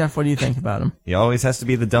right, Jeff, what do you think about him? He always has to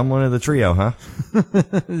be the dumb one of the trio, huh?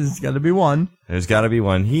 There's got to be one. There's got to be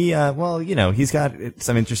one. He, he's got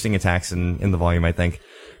some interesting attacks in the volume, I think.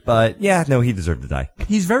 But yeah, no, he deserved to die.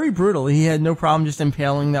 He's very brutal. He had no problem just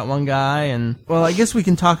impaling that one guy. And, well, I guess we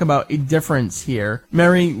can talk about a difference here.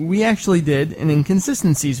 Mary, we actually did an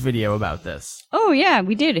inconsistencies video about this. Oh, yeah,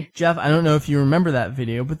 we did. Jeff, I don't know if you remember that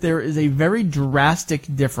video, but there is a very drastic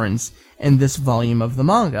difference in this volume of the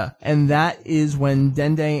manga. And that is when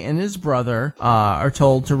Dende and his brother are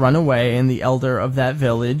told to run away, and the elder of that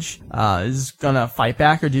village is gonna fight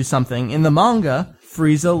back or do something. In the manga,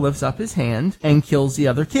 Frieza lifts up his hand and kills the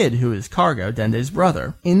other kid, who is Cargo, Dende's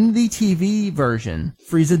brother. In the TV version,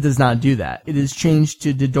 Frieza does not do that. It is changed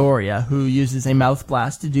to Dodoria, who uses a mouth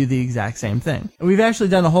blast to do the exact same thing. And we've actually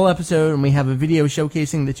done a whole episode, and we have a video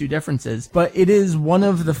showcasing the two differences, but it is one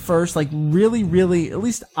of the first, really, at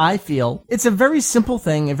least I feel, it's a very simple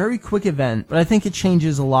thing, a very quick event, but I think it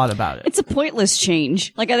changes a lot about it. It's a pointless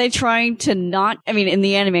change. Are they trying to not, in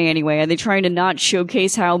the anime anyway, are they trying to not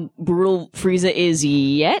showcase how brutal Frieza is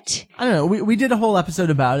yet? I don't know. We did a whole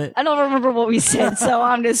episode about it. I don't remember what we said, so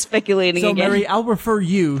I'm just speculating again. So, Mary, I'll refer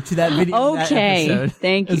you to that video. Okay, that episode,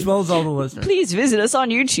 thank you. As well as all the listeners. Please visit us on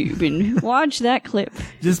YouTube and watch that clip.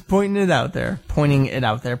 Just pointing it out there, putting it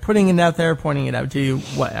out to you,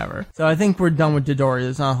 whatever. So I think we're done with Dodoria.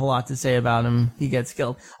 There's not a whole lot to say about him. He gets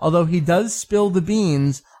killed. Although he does spill the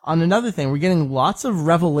beans on another thing. We're getting lots of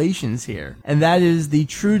revelations here, and that is the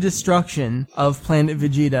true destruction of Planet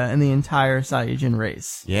Vegeta and the entire Saiyajin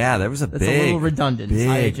race. Yeah, there was That's a little redundant.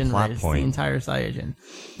 Saiyajin plot race, point. the entire Saiyajin.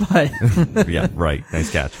 But Yeah, right. Nice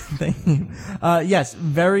catch. Thank you. Yes,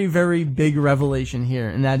 very, very big revelation here,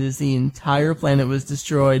 and that is the entire planet was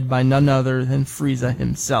destroyed by none other than Frieza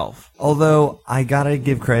himself. Although, I gotta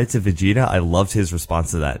give credit to Vegeta. I loved his response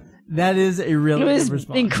to that. That is a really It good was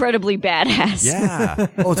response. incredibly badass. Yeah.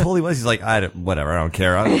 Oh, it totally was. He's like, whatever, I don't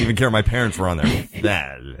care. I don't even care my parents were on there.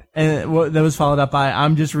 And that was followed up by,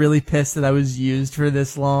 I'm just really pissed that I was used for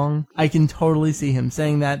this long. I can totally see him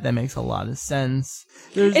saying that. That makes a lot of sense.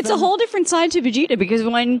 It's a whole different side to Vegeta, because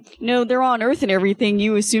when, they're on Earth and everything,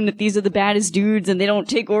 you assume that these are the baddest dudes and they don't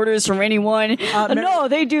take orders from anyone. No,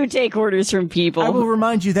 they do take orders from people. I will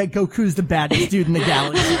remind you that Goku's the baddest dude in the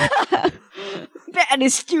galaxy.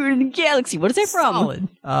 Baddest dude in the galaxy. What is that from?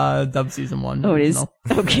 Solid. Dub season 1. Oh, it is?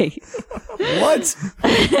 Okay. What?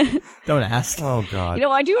 Don't ask. Oh, God.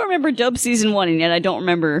 I do remember Dub Season 1, and yet I don't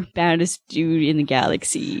remember Baddest Dude in the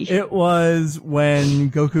Galaxy. It was when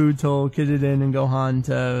Goku told Kidden and Gohan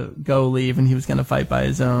to go leave, and he was going to fight by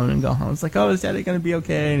his own, and Gohan was like, oh, is Daddy going to be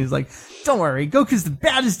okay? And he's like, don't worry, Goku's the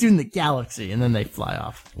baddest dude in the galaxy. And then they fly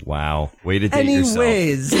off. Wow. Way to date yourself.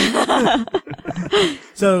 Anyways.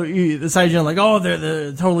 So the Saiyajin are like, oh, they're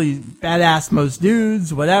the totally badass most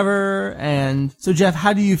dudes, whatever. And so, Jeff,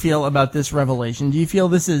 how do you feel about this revelation? Do you feel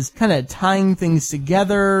this is kind of tying things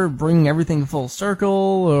together, bringing everything full circle,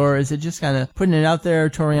 or is it just kind of putting it out there,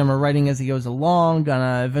 Toriyama writing as he goes along,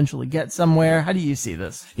 gonna eventually get somewhere? How do you see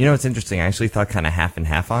this? It's interesting. I actually thought kind of half and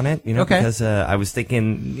half on it, Okay. because I was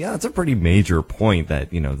thinking, it's a pretty major point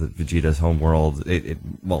that, that Vegeta's homeworld,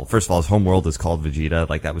 well, first of all, his homeworld is called Vegeta.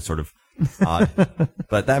 That was sort of odd.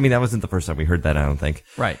 But that wasn't the first time we heard that, I don't think.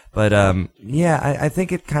 Right. But, I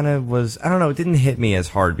think it kind of was, I don't know, it didn't hit me as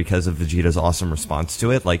hard because of Vegeta's awesome response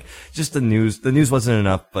to it. Just the news wasn't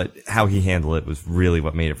enough, but how he handled it was really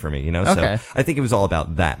what made it for me, Okay. So I think it was all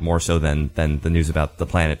about that more so than the news about the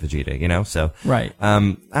planet Vegeta, so. Right. I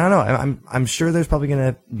don't know. I'm sure there's probably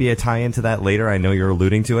going to be a tie-in to that later. I know you're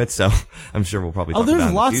alluding to it, so I'm sure we'll probably talk about it in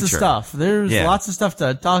there's the lots future. of stuff. There's lots of stuff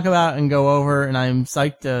to talk about and go over, and I'm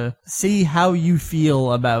psyched to see how you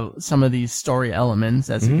feel about some of these story elements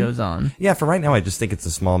as it goes on. Yeah, for right now, I just think it's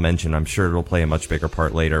a small mention. I'm sure it'll play a much bigger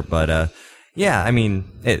part later, but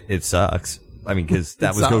it sucks. Because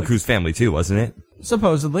that was sucks. Goku's family too, wasn't it?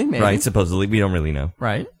 Supposedly, maybe. Right, supposedly. We don't really know.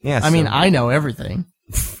 Right. Yeah, I know everything.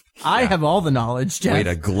 I have all the knowledge, Jeff. Way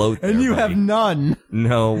to gloat there, and you buddy. have none.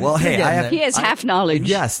 No, well, hey, I have... He has half knowledge.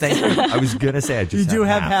 Yes, thank you. I was going to say I just You do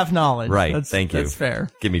have half knowledge. Right, thank you. That's fair.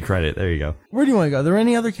 Give me credit. There you go. Where do you want to go? Are there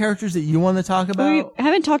any other characters that you want to talk about? We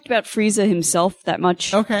haven't talked about Frieza himself that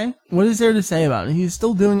much. Okay. What is there to say about him? He's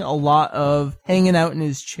still doing a lot of hanging out in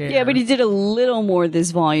his chair. Yeah, but he did a little more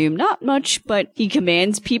this volume. Not much, but he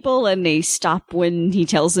commands people and they stop when he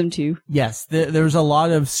tells them to. Yes, there's a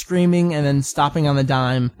lot of screaming and then stopping on the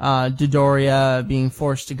dime. Dodoria being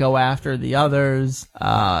forced to go after the others,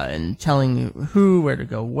 and telling who, where to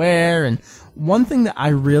go where. And one thing that I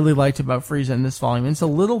really liked about Frieza in this volume, it's a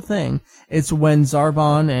little thing, it's when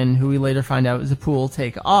Zarbon and who we later find out is Apul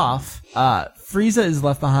take off, Frieza is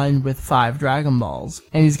left behind armed with 5 Dragon Balls,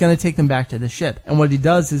 and he's going to take them back to the ship. And what he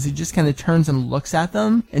does is he just kind of turns and looks at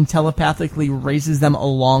them and telepathically raises them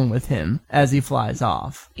along with him as he flies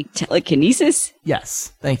off. Telekinesis?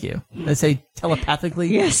 Yes, thank you. Did I say telepathically?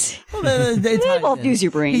 Yes. Well, Both use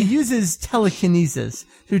your brain. He uses telekinesis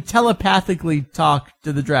to telepathically talk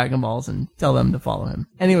to the Dragon Balls and tell them to follow him.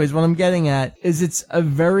 Anyways, what I'm getting at is it's a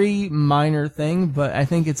very minor thing, but I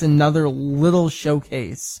think it's another little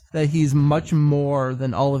showcase that he's much more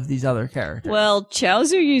than all of these other characters. Well,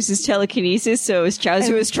 Chaozu uses telekinesis, so is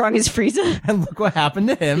Chaozu as strong as Frieza? And look what happened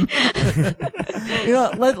to him.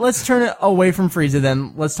 Let's turn it away from Frieza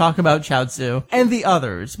then. Let's talk about Chaozu and the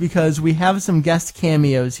others, because we have some guest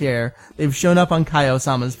cameos here. They've shown up on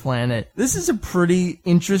Kaio-sama's planet. This is a pretty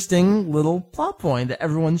interesting little plot point that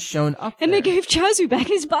everyone's shown up And there. they gave Chaozu back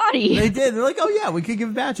his body. They did. They're like, oh yeah, we could give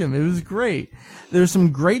it back to him. It was great. There's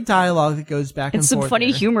some great dialogue that goes back and And some forth funny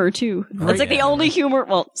here. humor, too. Great It's like the only humor,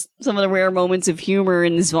 well, some of the rare moments of humor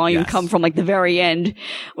in this volume Yes. come from like the very end,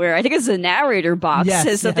 where I think it's the narrator box Yes,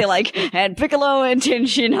 says something yes. like, and Piccolo and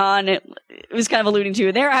Tenshinhan, it was kind of alluding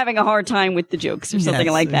to, they're having a hard time with the jokes or something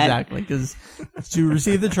Yes, like that. Exactly, because to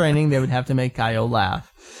receive the training, they would have to make Kaio laugh.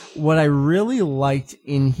 What I really liked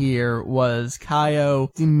in here was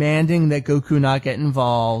Kaio demanding that Goku not get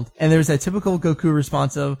involved. And there's that typical Goku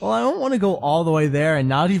response of, well, I don't want to go all the way there and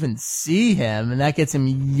not even see him. And that gets him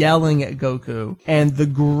yelling at Goku. And the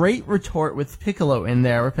great retort with Piccolo in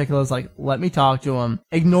there, where Piccolo's like, let me talk to him.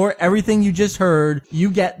 Ignore everything you just heard.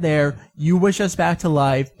 You get there. You wish us back to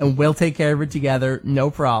life and we'll take care of it together.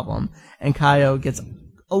 No problem. And Kaio gets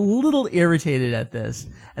a little irritated at this.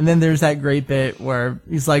 And then there's that great bit where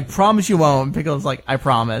he's like, promise you won't. And Piccolo's like, I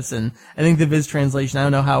promise. And I think the Viz translation, I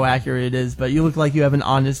don't know how accurate it is, but you look like you have an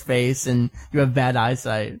honest face and you have bad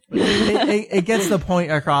eyesight. It gets the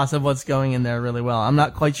point across of what's going in there really well. I'm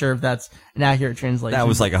not quite sure if that's an accurate translation. That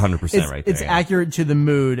was like 100% right there. It's yeah. accurate to the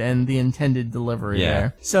mood and the intended delivery Yeah.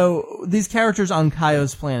 there. So these characters on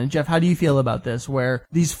Kaio's planet, Jeff, how do you feel about this? Where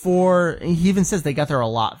these 4, he even says they got there a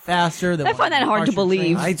lot faster. I find that hard to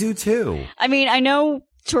believe. I do too. I mean, I know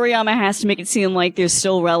Toriyama has to make it seem like they're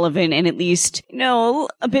still relevant and at least,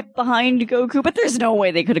 a bit behind Goku, but there's no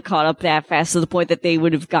way they could have caught up that fast to the point that they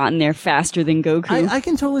would have gotten there faster than Goku. I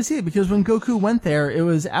can totally see it, because when Goku went there, it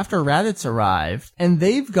was after Raditz arrived, and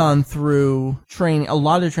they've gone through a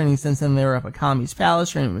lot of training since then. They were up at Kami's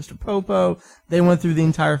palace training with Mr. Popo. They went through the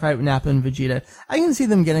entire fight with Nappa and Vegeta. I can see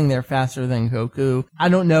them getting there faster than Goku. I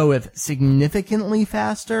don't know if significantly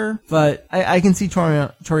faster, but I can see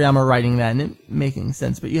Toriyama writing that and it making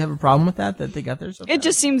sense. But you have a problem with that they got there so fast? It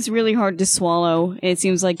just seems really hard to swallow. It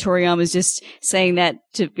seems like Toriyama's just saying that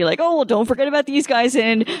to be like, oh, well, don't forget about these guys,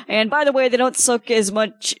 and by the way, they don't suck as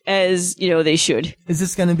much as, they should. Is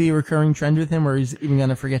this going to be a recurring trend with him, or is he even going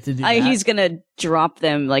to forget to do that? He's gonna drop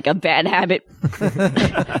them like a bad habit.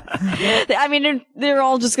 I mean, they're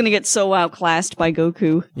all just gonna get so outclassed by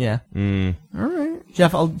Goku. Yeah. All right.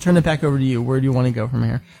 Jeff, I'll turn it back over to you. Where do you want to go from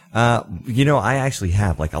here? I actually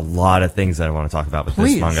have like a lot of things that I want to talk about with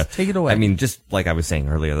Please, this manga. take it away. I mean, just like I was saying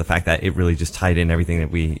earlier, the fact that it really just tied in everything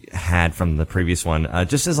that we had from the previous one,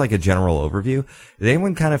 just as like a general overview. Did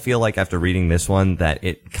anyone kind of feel like after reading this one that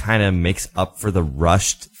it kind of makes up for the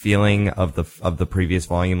rushed feeling of the previous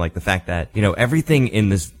volume? Like the fact that, everything in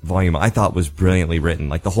this volume I thought was brilliantly written.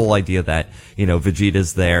 Like the whole idea that,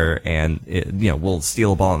 Vegeta's there and, we'll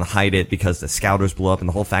steal a ball and hide it because the scouters blew up, and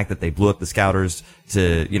the whole fact that they blew up the scouters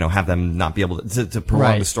to, have them not be able to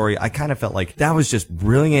prolong the story. I kind of felt like that was just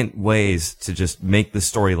brilliant ways to just make the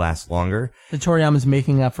story last longer. The Toriyama's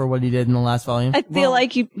making up for what he did in the last volume. I feel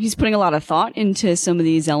like he's putting a lot of thought into some of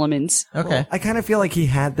these elements. Okay. Well, I kind of feel like he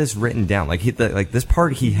had this written down. Like this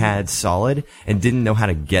part he had solid and didn't know how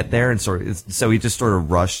to get there, and so he just sort of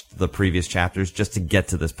rushed the previous chapters just to get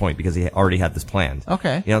to this point because he already had this planned.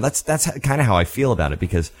 Okay. That's kind of how I feel about it,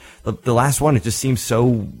 because the last one, it just seems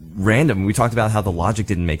so random. We talked about how the logic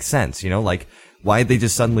didn't make sense, like why did they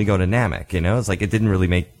just suddenly go to Namek? It's like it didn't really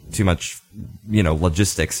make too much,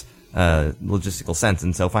 logistical sense.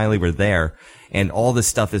 And so finally we're there, and all this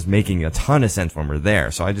stuff is making a ton of sense when we're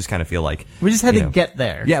there. So I just kind of feel like We just had to get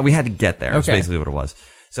there. Yeah, we had to get there. That's Okay. basically what it was.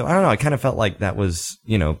 So I don't know. I kind of felt like that was,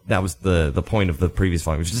 the point of the previous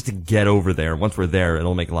volume, was just to get over there. Once we're there,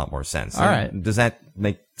 it'll make a lot more sense. All right. Does that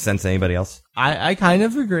make sense to anybody else? I kind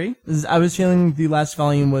of agree. I was feeling the last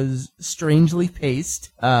volume was strangely paced.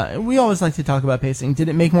 We always like to talk about pacing. Did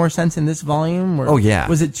it make more sense in this volume? Or Oh, yeah.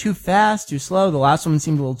 Was it too fast, too slow? The last one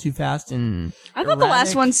seemed a little too fast and I thought the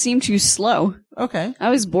last one seemed too slow. Okay. I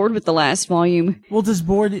was bored with the last volume. Well, does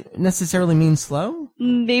bored necessarily mean slow?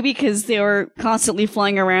 Maybe because they were constantly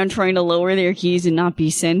flying around trying to lower their keys and not be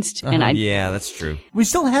sensed. And Yeah, that's true. We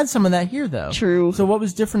still had some of that here, though. True. So what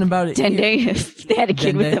was different about it here? Dende, if they had a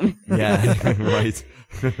kid with Dende? them. Yeah, right.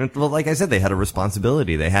 Well, like I said, they had a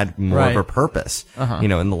responsibility. They had more of a purpose. You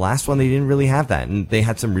know, in the last one, they didn't really have that. And they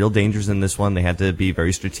had some real dangers in this one. They had to be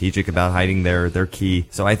very strategic about hiding their key.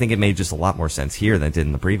 So I think it made just a lot more sense here than it did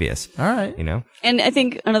in the previous. All right. You know? And I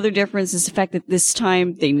think another difference is the fact that this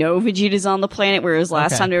time they know Vegeta's on the planet, whereas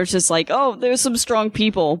last time they were just like, oh, there's some strong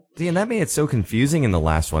people. See, and that made it so confusing in the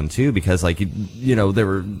last one, too, because, like, you know, there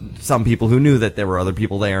were some people who knew that there were other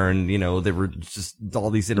people there, and, you know, there were just all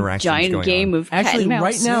these interactions Giant going game on. of cat Actually, and mouse.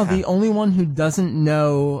 right now, the only one who doesn't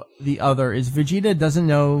know the other is Vegeta. Doesn't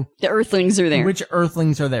know The Earthlings are there. which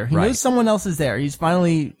Earthlings are there. He Right. knows someone else is there. He's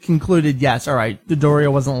finally concluded, yes, all right,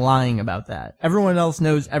 Dodoria wasn't lying about that. Everyone else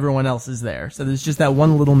knows everyone else is there. So there's just that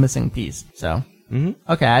one little missing piece. So.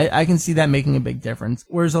 Okay, I can see that making a big difference.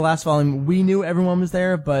 Whereas the last volume, we knew everyone was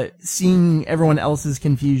there, but seeing everyone else's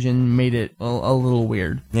confusion made it a little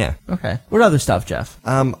weird. Yeah. Okay. What other stuff, Jeff?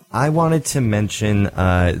 I wanted to mention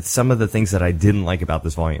some of the things that I didn't like about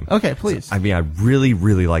this volume. Okay, please. I mean, I really,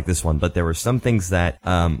 really like this one, but there were some things that,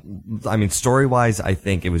 I mean, story-wise, I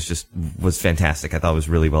think it was fantastic. I thought it was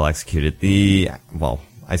really well executed.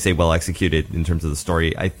 I say well executed in terms of the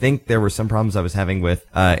story. I think there were some problems I was having with,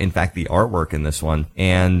 in fact, the artwork in this one.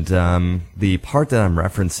 And, the part that I'm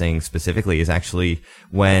referencing specifically is actually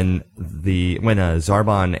when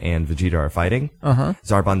Zarbon and Vegeta are fighting.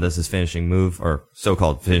 Zarbon does his finishing move, or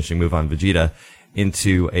so-called finishing move on Vegeta,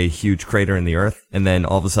 into a huge crater in the earth, and then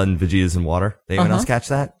all of a sudden Vegeta's in water. Did anyone else catch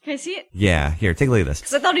that? Can I see it? Yeah, here, take a look at this.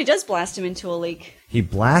 Because I thought he does blast him into a lake. He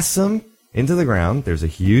blasts him into the ground, there's a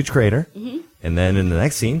huge crater, and then in the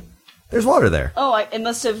next scene, there's water there. Oh, it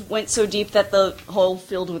must have went so deep that the hole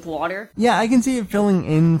filled with water. Yeah, I can see it filling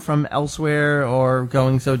in from elsewhere or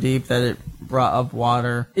going so deep that it brought up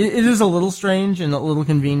water. It is a little strange and a little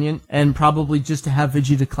convenient, and probably just to have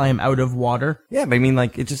Vegeta climb out of water. Yeah, but I mean,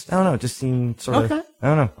 like, it just, I don't know, it just seemed sort of, Okay. I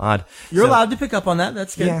don't know, odd. You're So- allowed to pick up on that.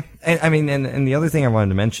 That's good. Yeah, and I mean, and the other thing I wanted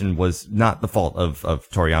to mention was not the fault of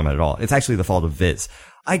Toriyama at all. It's actually the fault of Viz.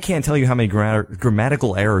 I can't tell you how many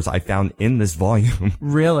grammatical errors I found in this volume.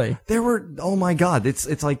 Really? There were, oh my god,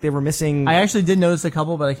 it's like they were missing. I actually did notice a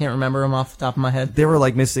couple, but I can't remember them off the top of my head. They were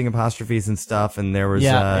like missing apostrophes and stuff, and there was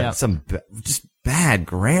some just bad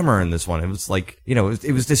grammar in this one. It was like, you know,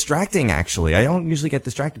 it was distracting, actually. I don't usually get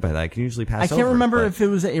distracted by that. I can usually pass over I can't it, remember but- if it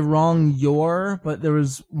was a wrong your, but there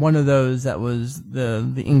was one of those that was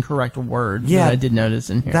the incorrect word Yeah. that I did notice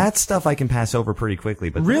in here. That stuff I can pass over pretty quickly,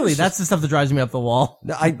 but there Really? was That's the stuff that drives me up the wall.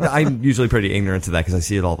 I'm usually pretty ignorant to that because I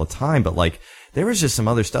see it all the time, but like, there was just some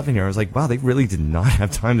other stuff in here. I was like, wow, they really did not have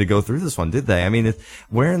time to go through this one, did they? I mean,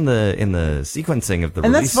 where in the sequencing of the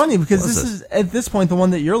And release that's funny because was this is, at this point, the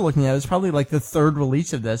one that you're looking at is probably like the third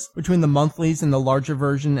release of this, between the monthlies and the larger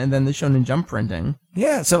version and then the Shonen Jump printing.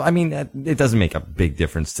 Yeah, so I mean, it doesn't make a big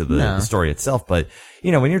difference to the story itself, but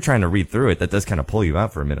you know, when you're trying to read through it, that does kind of pull you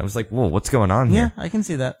out for a minute. I was like, whoa, what's going on here? Yeah, I can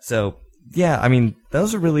see that. So, yeah, I mean,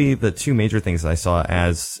 those are really the two major things that I saw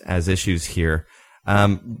as issues here.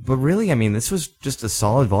 But really, I mean, this was just a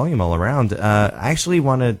solid volume all around. I actually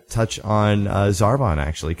want to touch on Zarbon,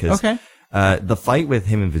 actually, because the fight with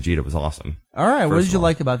him and Vegeta was awesome. All right, what First did of you all.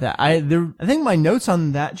 like about that? I think my notes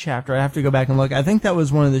on that chapter, I have to go back and look. I think that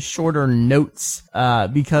was one of the shorter notes,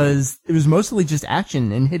 because it was mostly just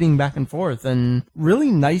action and hitting back and forth and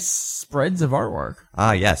really nice spreads of artwork.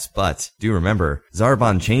 Ah, yes, but do remember,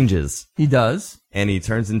 Zarbon changes. He does. And he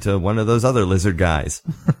turns into one of those other lizard guys.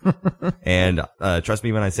 And trust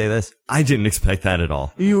me when I say this, I didn't expect that at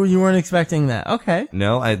all. You weren't expecting that. Okay.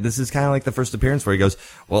 No, this is kind of like the first appearance where he goes,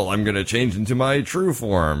 well, I'm going to change into my true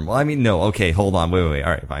form. Well, I mean, no, okay, hold on, wait. All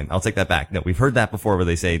right, fine. I'll take that back. No, we've heard that before where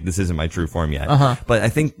they say this isn't my true form yet. But I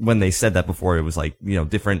think when they said that before, it was like, you know,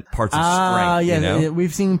 different parts of strength, yeah, you know?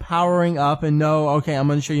 we've seen powering up and okay, I'm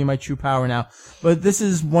going to show you my true power now. But this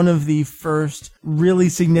is one of the first really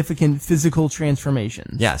significant physical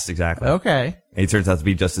transformations. Yes, exactly. Okay. And he turns out to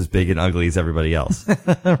be just as big and ugly as everybody else.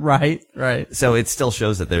 Right. So it still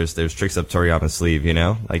shows that there's tricks up Toriyama's sleeve, you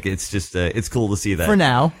know? Like, it's just, it's cool to see that. For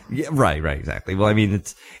now. Yeah, right, exactly. Well, I mean,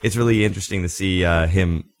 it's really interesting to see,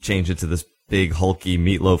 him change into this big, hulky,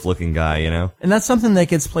 meatloaf looking guy, you know? And that's something that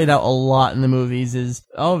gets played out a lot in the movies is,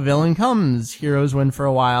 villain comes, heroes win for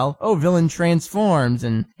a while. Villain transforms,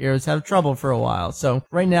 and heroes have trouble for a while. So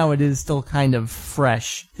right now it is still kind of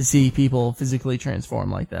fresh to see people physically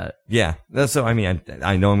transform like that. Yeah. So, I mean,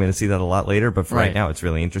 I know I'm going to see that a lot later, but for right now, it's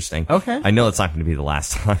really interesting. Okay. I know it's not going to be the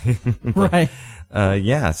last time. Right.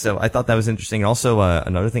 Yeah, so I thought that was interesting. Also,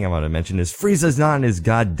 another thing I want to mention is Frieza's not in his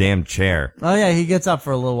goddamn chair. Oh yeah, he gets up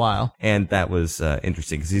for a little while. And that was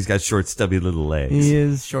interesting because he's got short, stubby little legs. He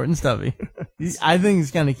is short and stubby. I think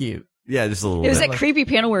he's kind of cute. Yeah, just a little It was bit. that creepy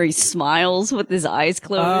panel where he smiles with his eyes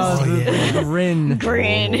closed. The grin.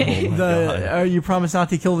 Grin. You promise not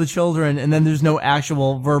to kill the children, and then there's no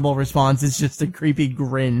actual verbal response. It's just a creepy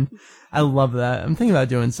grin. I love that. I'm thinking about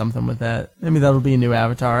doing something with that. Maybe that'll be a new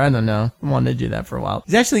avatar. I don't know. I wanted to do that for a while.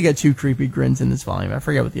 He's actually got 2 creepy grins in this volume. I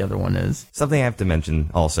forget what the other one is. Something I have to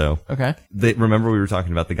mention also. Okay. Remember we were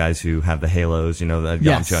talking about the guys who have the halos, you know, the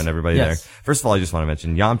Yes. Yamcha and everybody Yes. there. First of all, I just want to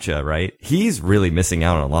mention Yamcha, right? He's really missing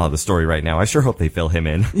out on a lot of the story right now. I sure hope they fill him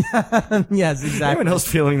in. Yes, exactly. Anyone else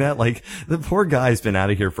feeling that? Like, the poor guy's been out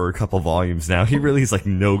of here for a couple volumes now. He really has, like,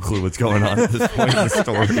 no clue what's going on at this point in the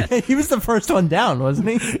story. He was the first one down, wasn't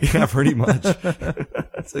he? Yeah, pretty much.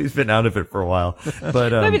 So he's been out of it for a while.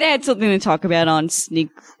 But Maybe they had something to talk about on Sneak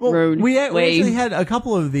Road we Way. actually had a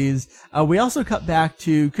couple of these. We also cut back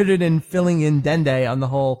to Kuriden filling in Dende on the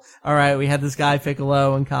whole, all right, we had this guy,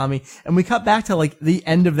 Piccolo and Kami, and we cut back to like the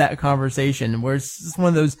end of that conversation where it's just one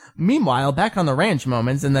of those, meanwhile, back on the ranch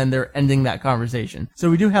moments, and then they're ending that conversation. So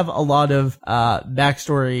we do have a lot of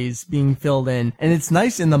backstories being filled in, and it's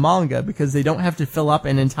nice in the manga because they don't have to fill up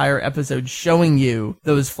an entire episode showing you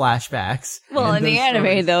those flashbacks. Well, in the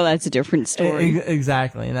anime, though, that's a different story.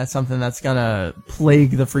 Exactly, and that's something that's gonna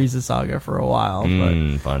plague the Frieza saga for a while.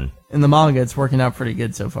 But fun. in the manga, it's working out pretty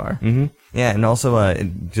good so far. Mm-hmm. Yeah, and also,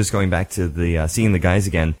 just going back to the, seeing the guys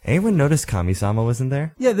again, anyone notice Kami-sama wasn't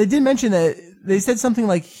there? Yeah, they did mention that. They said something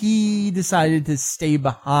like he decided to stay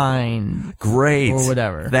behind. Great. Or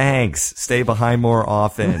whatever. Thanks. Stay behind more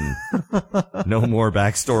often. No more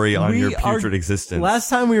backstory on your putrid existence.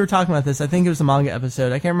 Last time we were talking about this, I think it was a manga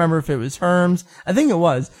episode. I can't remember if it was Herms. I think it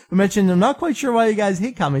was. We mentioned, I'm not quite sure why you guys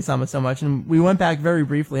hate Kami-sama so much, and we went back very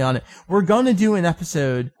briefly on it. We're going to do an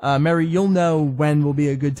episode. Mary, you'll know when will be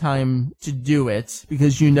a good time to do it,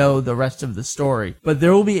 because you know the rest of the story. But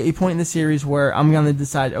there will be a point in the series where I'm going to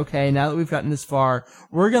decide, okay, now that we've gotten this far,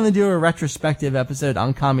 we're going to do a retrospective episode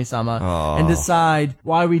on Kami-sama and decide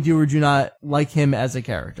why we do or do not like him as a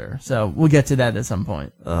character. So we'll get to that at some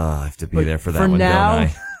point. I have to be there for that for one, now, don't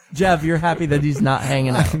I? Jeff, you're happy that he's not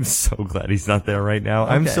hanging out. I'm so glad he's not there right now.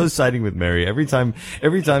 I'm so siding with Mary. Every time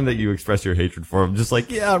that you express your hatred for him, I'm just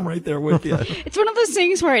like, yeah, I'm right there with you. It's one of those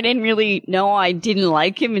things where I didn't really know I didn't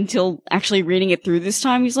like him until actually reading it through this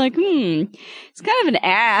time. He's like, he's kind of an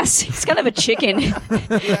ass. He's kind of a chicken.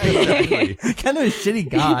 Exactly. Kind of a shitty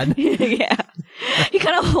god. Yeah. He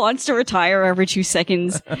kind of wants to retire every 2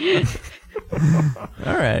 seconds. All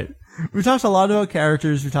right. We talked a lot about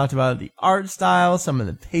characters. We talked about the art style, some of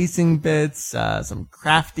the pacing bits, some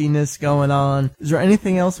craftiness going on. Is there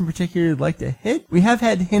anything else in particular you'd like to hit? We have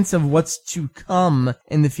had hints of what's to come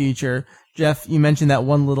in the future. Jeff, you mentioned that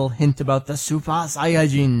one little hint about the Super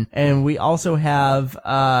Saiyajin. And we also have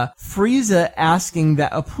Frieza asking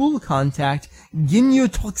that a pool contact Ginyu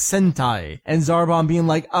Tokusentai, and Zarbon being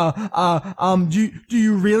like, do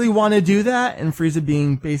you really want to do that? And Frieza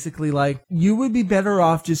being basically like, you would be better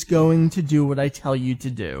off just going to do what I tell you to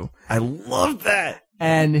do. I love that.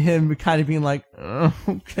 And him kind of being like,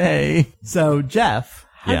 okay. So, Jeff,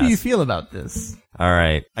 how do you feel about this? All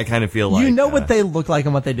right. I kind of feel like... You know what they look like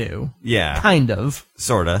and what they do. Yeah. Kind of.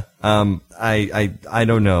 Sorta. I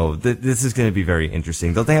don't know. This is going to be very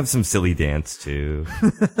interesting. Don't they have some silly dance too?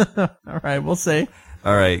 All right, we'll see.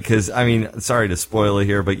 All right, because, I mean, sorry to spoil it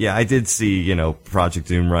here, but yeah, I did see, Project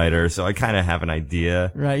Doom Writer, so I kind of have an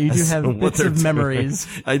idea. Right, you do have bits of memories.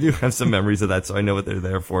 I do have some memories of that, so I know what they're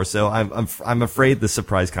there for. So I'm afraid the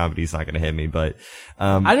surprise comedy is not going to hit me, but...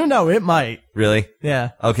 I don't know, it might. Really? Yeah.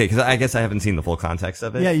 Okay, because I guess I haven't seen the full context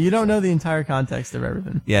of it. Yeah, you don't know the entire context of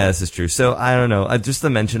everything. Yeah, this is true. So, I don't know. Just the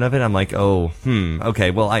mention of it, I'm like, okay,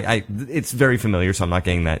 well, it's very familiar, so I'm not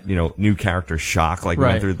getting that, new character shock like we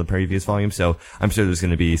went through the previous volume, so I'm sure there's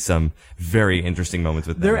going to be some very interesting moments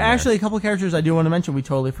with them. There are actually a couple characters I do want to mention we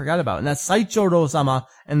totally forgot about, and that's Saichoro-sama,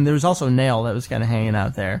 and there's also Nail that was kind of hanging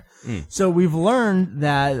out there. So we've learned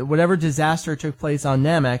that whatever disaster took place on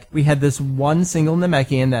Namek, we had this one single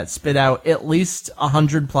Namekian that spit out at least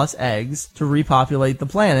 100+ eggs to repopulate the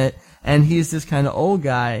planet, and he's this kind of old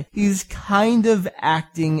guy. He's kind of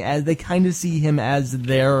acting as, they kind of see him as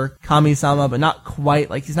their Kami-sama, but not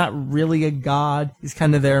quite. Like, he's not really a god. He's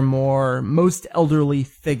kind of their most elderly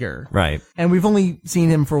figure. Right. And we've only seen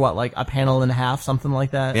him for like a panel and a half, something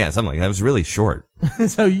like that. Yeah, something like that. It was really short.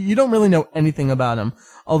 So you don't really know anything about him.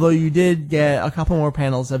 Although you did get a couple more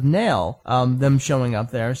panels of Nail, them showing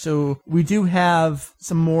up there. So we do have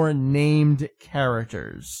some more named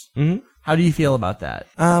characters. Mm-hmm. How do you feel about that?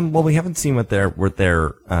 Well, we haven't seen what their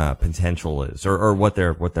potential is, or what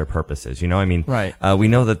their purpose is. You know, I mean, Right. We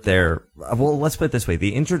know that they're. Well, let's put it this way: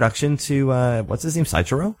 the introduction to what's his name,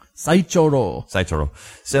 Saichoro. Saichoro.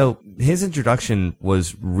 So his introduction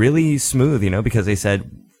was really smooth, you know, because they said,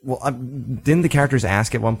 well, didn't the characters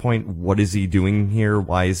ask at one point, what is he doing here?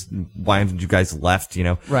 Why haven't you guys left, you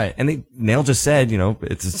know? Right. And Nail just said, you know,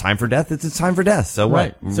 it's time for death. It's time for death. So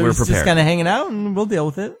Right. what? So We're it's prepared. just kind of hanging out, and we'll deal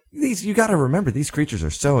with it. You gotta remember, these creatures are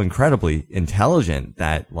so incredibly intelligent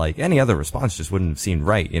that, like, any other response just wouldn't have seemed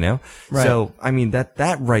right, you know? Right. So, I mean,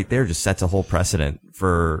 that right there just sets a whole precedent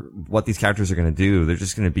for what these characters are gonna do. They're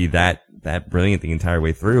just gonna be that brilliant the entire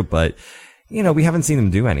way through, but, you know, we haven't seen them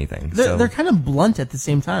do anything. They're kind of blunt at the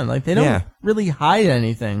same time. Like, they don't really hide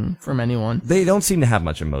anything from anyone. They don't seem to have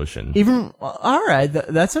much emotion. Even, all right,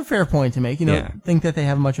 that's a fair point to make. You know, think that they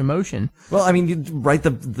have much emotion. Well, I mean, right,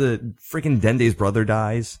 the freaking Dende's brother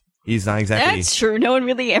dies. He's not exactly. That's true. No one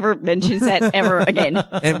really ever mentions that ever again.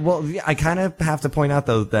 And well, I kind of have to point out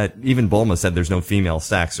though that even Bulma said there's no female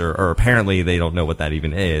sex, or apparently they don't know what that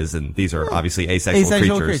even is, and these are obviously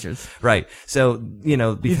asexual creatures. Right. So, you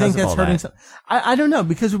know, because You think of that's all hurting? that. I don't know,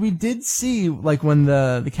 because we did see, like, when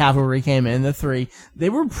the cavalry came in, the 3, they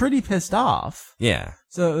were pretty pissed off. Yeah.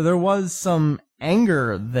 So there was some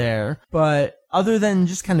anger there, but other than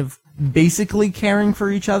just kind of basically caring for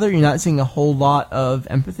each other, you're not seeing a whole lot of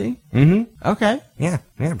empathy? Mm-hmm. Okay. Yeah,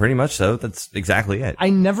 pretty much so. That's exactly it. I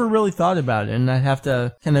never really thought about it, and I'd have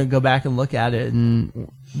to kind of go back and look at it,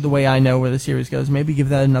 and the way I know where the series goes, maybe give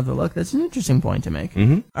that another look. That's an interesting point to make.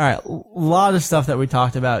 Mm-hmm. All right, a lot of stuff that we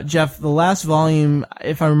talked about. Jeff, the last volume,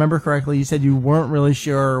 if I remember correctly, you said you weren't really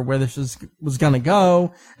sure where this was going to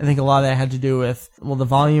go. I think a lot of that had to do with, well, the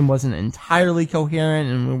volume wasn't entirely coherent,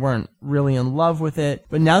 and we weren't really in love with it.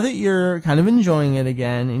 But now that you're kind of enjoying it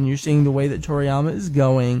again, and you're seeing the way that Toriyama is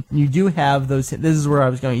going, you do have those, this is where I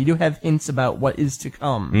was going, you do have hints about what is to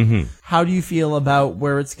come. Mm-hmm. How do you feel about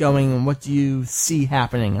where it's going, and what do you see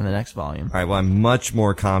happening in the next volume? All right, well, I'm much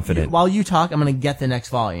more confident. While you talk, I'm going to get the next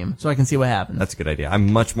volume so I can see what happens. That's a good idea.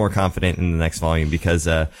 I'm much more confident in the next volume because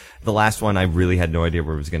the last one I really had no idea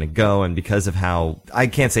where it was going to go, and because of how, I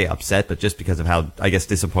can't say upset, but just because of how, I guess,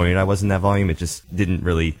 disappointed I was in that volume, it just didn't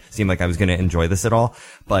really seem like I was going to enjoy this at all.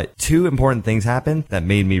 But 2 important things happened that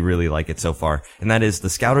made me really like it so far, and that is the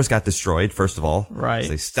Scouters got destroyed, first of all. Right. So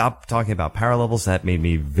they stopped talking about power levels. That made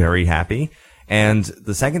me very happy. And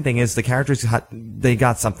the second thing is the characters they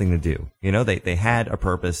got something to do. You know, they had a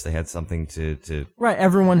purpose. They had something to. Right,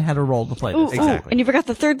 everyone had a role to play this. Exactly. And you forgot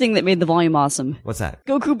the third thing that made the volume awesome. What's that?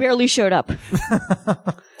 Goku barely showed up.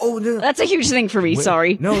 Oh, no. That's a huge thing for me,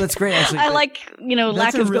 sorry. No, that's great, actually. I like,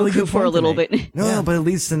 lack a of really Goku good for a point to little make. bit. No, but it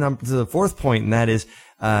leads to the fourth point, and that is,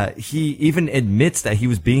 he even admits that he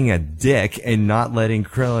was being a dick and not letting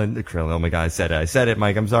Krillin, oh my god, I said it,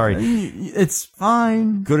 Mike, I'm sorry. It's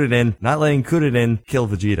fine. Not letting Kuririn kill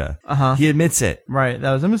Vegeta. Uh-huh. He admits it. Right,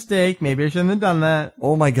 that was a mistake. Maybe I shouldn't have done that.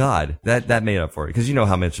 Oh my god, that made up for it, because you know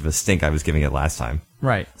how much of a stink I was giving it last time.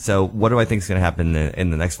 Right. So what do I think is going to happen in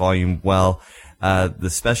the next volume? Well, the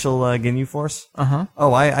special Ginyu Force. Uh-huh.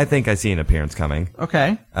 Oh, I think I see an appearance coming.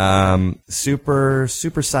 Okay. Super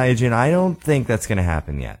Saiyajin. I don't think that's going to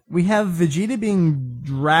happen yet. We have Vegeta being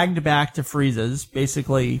dragged back to Frieza's,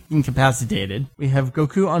 basically incapacitated. We have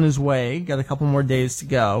Goku on his way, got a couple more days to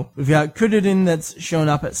go. We've got Kuririn that's shown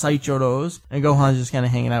up at Saichoro's, and Gohan's just kind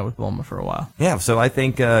of hanging out with Bulma for a while. Yeah, so I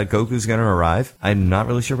think Goku's going to arrive. I'm not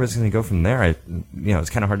really sure where it's going to go from there. It's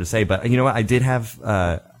kind of hard to say, but you know what? I did have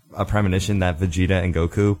a premonition that Vegeta and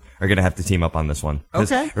Goku are going to have to team up on this one.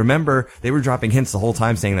 Okay. Remember, they were dropping hints the whole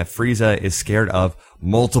time saying that Frieza is scared of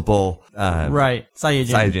multiple right,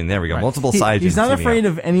 Saiyajin. There we go. Right. Multiple Saiyajin. He's not teaming afraid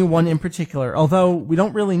up. of any one in particular, although we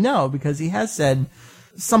don't really know because he has said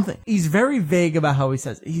something. He's very vague about how he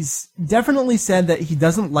says it. He's definitely said that he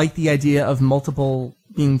doesn't like the idea of multiple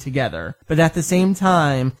being together. But at the same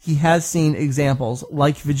time, he has seen examples,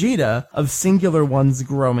 like Vegeta, of singular ones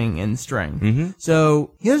growing in strength. Mm-hmm.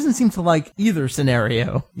 So he doesn't seem to like either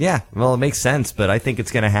scenario. Yeah, well, it makes sense, but I think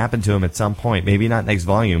it's going to happen to him at some point. Maybe not next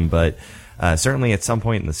volume, but certainly at some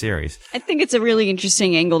point in the series. I think it's a really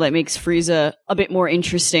interesting angle that makes Frieza a bit more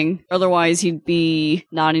interesting. Otherwise, he'd be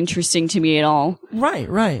not interesting to me at all. Right.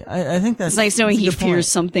 I think that's It's nice knowing that's a he good point. fears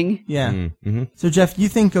something. Yeah. Mm-hmm. So, Jeff, you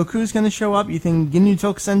think Goku's going to show up? You think Ginyu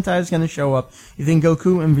Tokusentai is going to show up? You think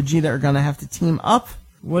Goku and Vegeta are going to have to team up?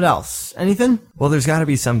 What else? Anything? Well, there's got to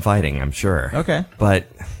be some fighting, I'm sure. Okay. But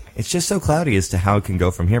it's just so cloudy as to how it can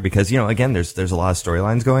go from here because, again, there's a lot of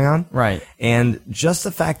storylines going on. Right. And just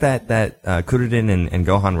the fact that Kurudin and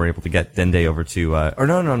Gohan were able to get Dende over to,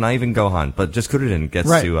 not even Gohan, but just Kurudin gets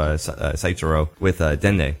to Saichiro with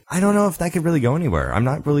Dende. I don't know if that could really go anywhere. I'm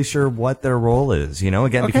not really sure what their role is,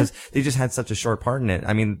 because they just had such a short part in it.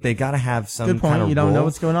 I mean, they gotta have some Good point. kind of You don't role. know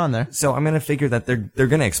what's going on there. So I'm gonna figure that they're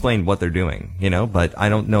gonna explain what they're doing, but I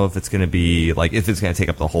don't know if it's gonna be, like, if it's gonna take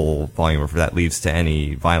up the whole volume or if that leads to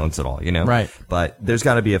any violence at all, Right. But there's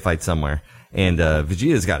gotta be a fight somewhere. And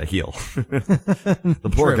Vegeta's got to heal. The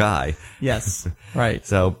poor True. guy. Yes. Right.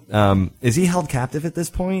 So, is he held captive at this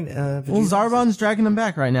point? Well, Zarbon's dragging him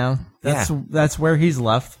back right now. That's where he's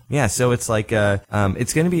left. Yeah, so it's like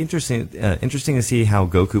it's going to be interesting to see how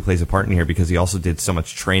Goku plays a part in here because he also did so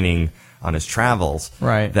much training on his travels.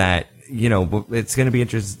 Right. That it's going to be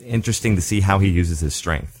interesting to see how he uses his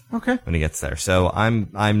strength. Okay. When he gets there. So I'm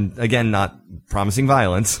again not promising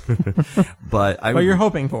violence, but you're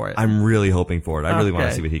hoping for it. I'm really hoping for it. I really want to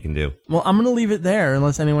Okay. see what he can do. Well, I'm going to leave it there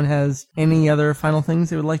unless anyone has any other final things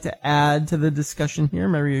they would like to add to the discussion here.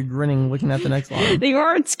 Mary, you're grinning looking at the next line. The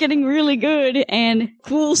art's getting really good and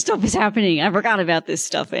cool stuff is happening. I forgot about this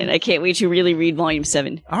stuff and I can't wait to really read volume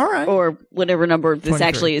 7. All right. Or whatever number this 23.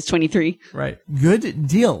 actually is, 23. Right. Good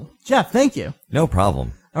deal. Jeff, thank you. No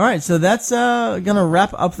problem. All right, so that's going to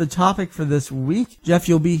wrap up the topic for this week. Jeff,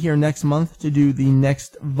 you'll be here next month to do the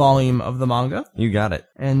next volume of the manga. You got it.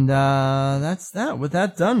 And that's that. With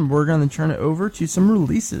that done, we're going to turn it over to some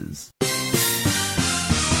releases.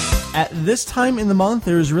 At this time in the month,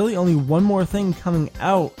 there's really only one more thing coming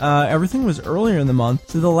out. Everything was earlier in the month.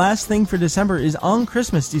 So the last thing for December is on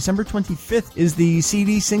Christmas. December 25th is the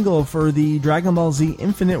CD single for the Dragon Ball Z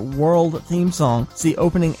Infinite World theme song. It's the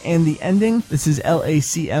opening and the ending. This is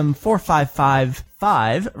LACM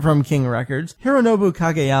 4555 from King Records. Hironobu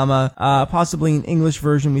Kageyama, possibly an English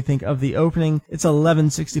version, we think, of the opening. It's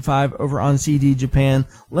 1165 over on CD Japan.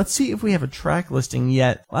 Let's see if we have a track listing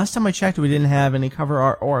yet. Last time I checked, we didn't have any cover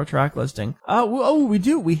art or a track listing. We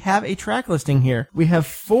do. We have a track listing here. We have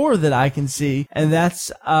 4 that I can see, and that's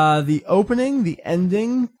the opening, the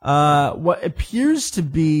ending, what appears to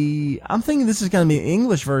be, I'm thinking this is going to be an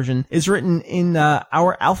English version, is written in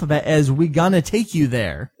our alphabet as "We Gonna Take You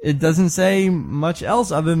There." It doesn't say much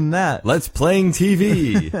else other than that. Let's playing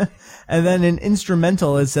TV. And then an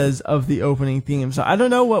instrumental, it says, of the opening theme. So I don't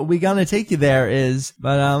know what "We Gonna Take You There" is,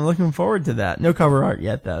 but I'm looking forward to that. No cover art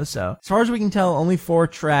yet, though. So as far as we can tell, only 4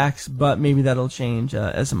 tracks, but maybe that'll change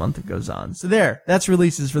as the month goes on. So there, that's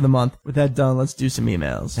releases for the month. With that done, let's do some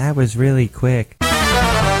emails. That was really quick.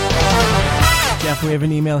 Jeff, we have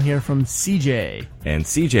an email here from CJ. And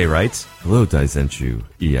CJ writes, "Hello, Daizenshuu,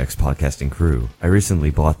 EX podcasting crew. I recently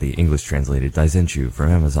bought the English translated Daizenshuu from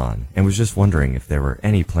Amazon and was just wondering if there were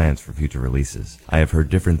any plans for future releases. I have heard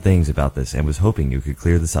different things about this and was hoping you could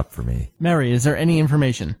clear this up for me." Mary, is there any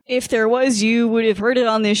information? If there was, you would have heard it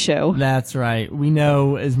on this show. That's right. We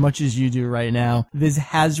know as much as you do right now. Viz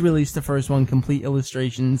has released the first one, complete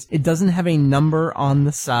illustrations. It doesn't have a number on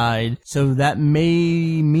the side, so that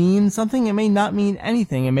may mean something. It may not mean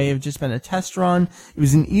anything. It may have just been a test run. It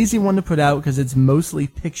was an easy one to put out because it's mostly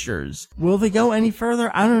pictures. Will they go any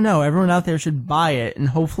further? I don't know. Everyone out there should buy it, and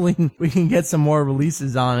hopefully we can get some more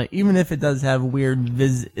releases on it, even if it does have weird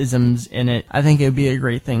Viz-isms in it. I think it would be a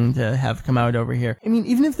great thing to have come out over here. I mean,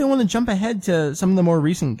 even if they want to jump ahead to some of the more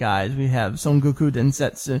recent guys, we have Son Goku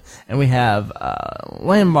Densetsu, and we have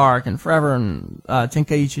Landmark and Forever and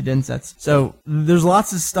Tenkaichi Densetsu. So there's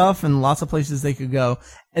lots of stuff and lots of places they could go.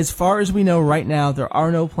 As far as we know right now, there are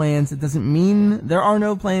no plans. It doesn't mean there are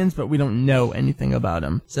no plans, but we don't know anything about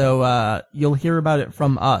them. So you'll hear about it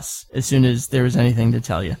from us as soon as there is anything to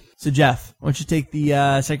tell you. So Jeff, why don't you take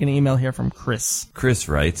the second email here from Chris. Chris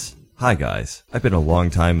writes, "Hi guys, I've been a long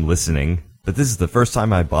time listening, but this is the first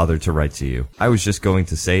time I bothered to write to you. I was just going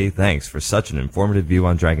to say thanks for such an informative view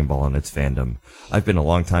on Dragon Ball and its fandom. I've been a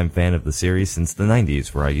longtime fan of the series since the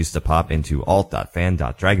 90s, where I used to pop into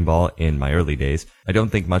alt.fan.dragonball in my early days. I don't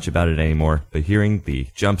think much about it anymore, but hearing the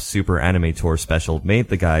Jump Super Anime Tour special made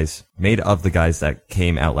of the guys that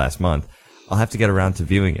came out last month, I'll have to get around to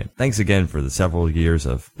viewing it. Thanks again for the several years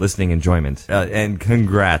of listening enjoyment, and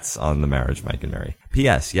congrats on the marriage, Mike and Mary.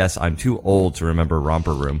 P.S. Yes, I'm too old to remember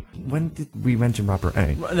Romper Room. When did we mention Romper?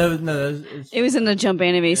 It was in the Jump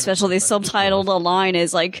Anime special. They subtitled a line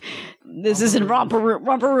as like, "This isn't Romper Room.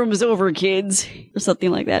 Romper Room is over, kids," or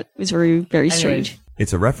something like that. It was very, very strange.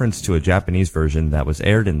 It's a reference to a Japanese version that was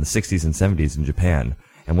aired in the 60s and 70s in Japan,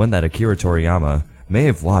 and one that Akira Toriyama may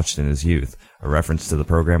have watched in his youth. A reference to the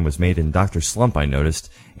program was made in Dr. Slump, I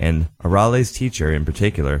noticed, and Arare's teacher in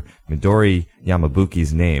particular, Midori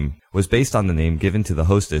Yamabuki's name, was based on the name given to the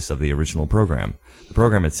hostess of the original program. The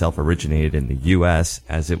program itself originated in the U.S.,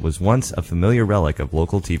 as it was once a familiar relic of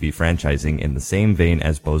local TV franchising in the same vein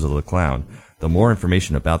as Bozo the Clown. Though more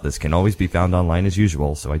information about this can always be found online as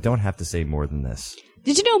usual, so I don't have to say more than this.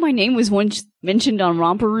 Did you know my name was once mentioned on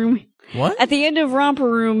Romper Room? What? At the end of Romper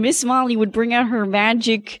Room, Miss Molly would bring out her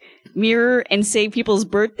magic mirror and say people's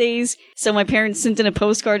birthdays. So my parents sent in a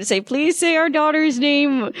postcard to say, please say our daughter's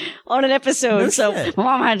name on an episode. No so shit. my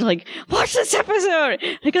mom had to watch this episode.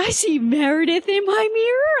 I see Meredith in my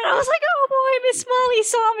mirror. And I was like, oh boy, Miss Molly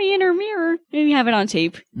saw me in her mirror. And we have it on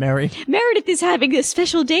tape. Mary. Meredith is having a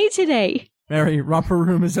special day today. Mary, Romper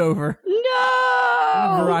Room is over. No!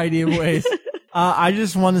 In a variety of ways. I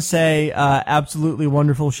just want to say absolutely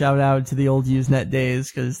wonderful shout out to the old Usenet days,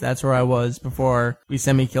 because that's where I was before we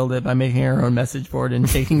semi-killed it by making our own message board and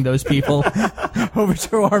taking those people over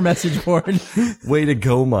to our message board. Way to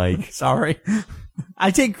go, Mike. Sorry.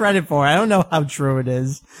 I take credit for it. I don't know how true it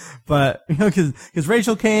is, but, because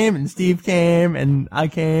Rachel came and Steve came and I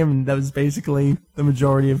came, and that was basically the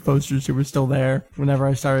majority of posters who were still there whenever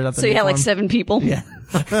I started up. So you had 7 people? Yeah.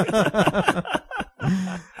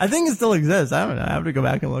 I think it still exists. I don't know. I have to go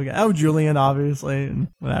back and look at it. Oh, Julian, obviously, and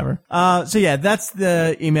whatever. So yeah, that's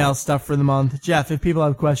the email stuff for the month. Jeff, if people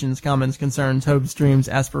have questions, comments, concerns, hopes, dreams,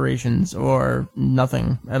 aspirations, or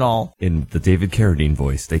nothing at all. In the David Carradine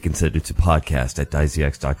voice, they can send it to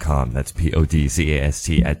podcast@daizex.com. That's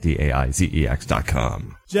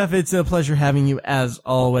podcast@daizex.com. Jeff, it's a pleasure having you as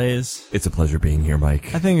always. It's a pleasure being here,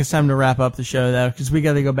 Mike. I think it's time to wrap up the show, though, because we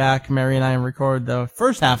got to go back, Mary and I, and record the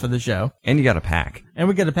first half of the show. And you got to pack. And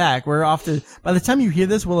we got to pack. We're off to, by the time you hear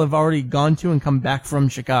this, we'll have already gone to and come back from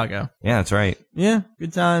Chicago. Yeah, that's right. Yeah,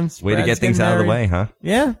 good times. Way to get things out of the way, huh?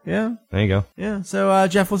 Yeah. There you go. Yeah, so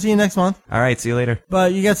Jeff, we'll see you next month. All right, see you later.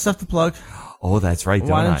 But you got stuff to plug. Oh, that's right,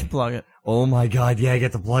 Why don't you plug it? Oh my God, yeah, I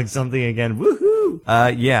get to plug something again. Woohoo!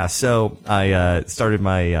 So I started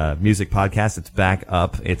my music podcast. It's back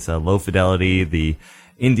up. It's Low Fidelity, the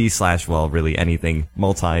indie / well, really anything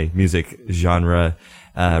multi-music genre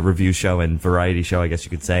review show and variety show, I guess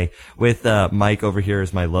you could say, with Mike over here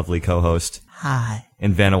as my lovely co-host. Hi.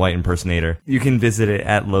 And Vanna White impersonator. You can visit it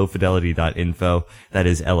at lowfidelity.info. That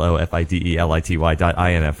is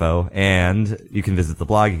LOFIDELITY.info. And you can visit the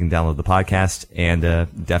blog. You can download the podcast. And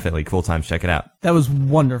definitely cool times. Check it out. That was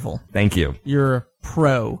wonderful. Thank you. You're a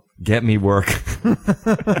pro. Get me work.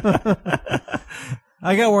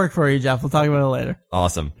 I got work for you, Jeff. We'll talk about it later.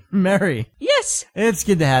 Awesome. Mary. Yes. It's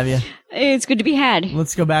good to have you. It's good to be had.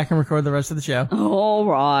 Let's go back and record the rest of the show. All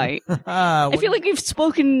right. I feel like we've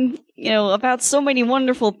spoken, about so many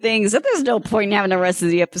wonderful things that there's no point in having the rest of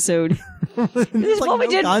the episode. What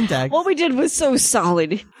we did was so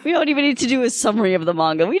solid. We don't even need to do a summary of the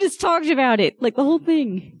manga. We just talked about it, the whole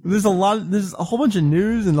thing. There's a whole bunch of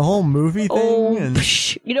news and the whole movie thing.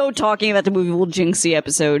 Talking about the movie will jinx the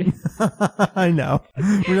episode. I know.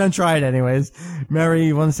 We're gonna try it anyways. Mary,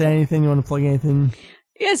 you want to say anything? You want to plug anything?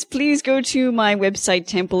 Yes, please go to my website,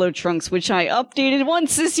 Temple of Trunks, which I updated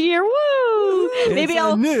once this year. Woo! Maybe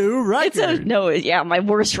a new record. My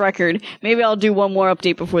worst record. Maybe I'll do one more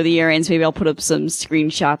update before the year ends. Maybe I'll put up some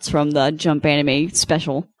screenshots from the Jump Anime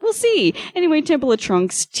special. We'll see. Anyway, Temple of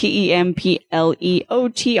Trunks,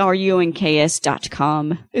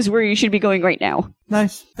 TempleOfTrunks.com is where you should be going right now.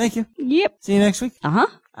 Nice. Thank you. Yep. See you next week. Uh-huh.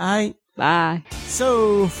 Bye.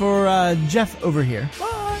 So for Jeff over here.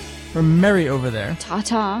 Bye. For Mary over there.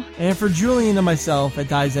 Ta-ta. And for Julian and myself at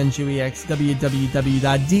Daizenshuu EX,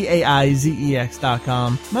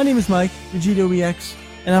 www.daizex.com. My name is Mike, Vegito EX,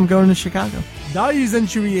 and I'm going to Chicago.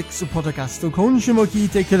 Daizenshuu EX podcast 今週も聞い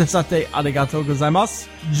てくださってありがとうございます。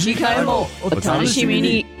次回もお楽しみ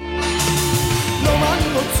に。ロマンを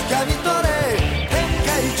つかみ取れ天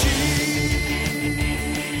下一。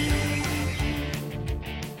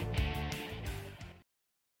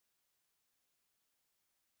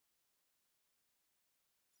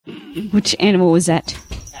Which animal was that?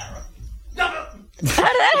 How did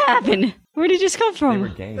that happen? Where did it just come from? They were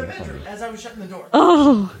gang. As I was shutting the door.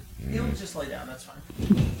 Oh. He'll just lay down, that's fine.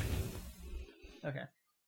 Okay.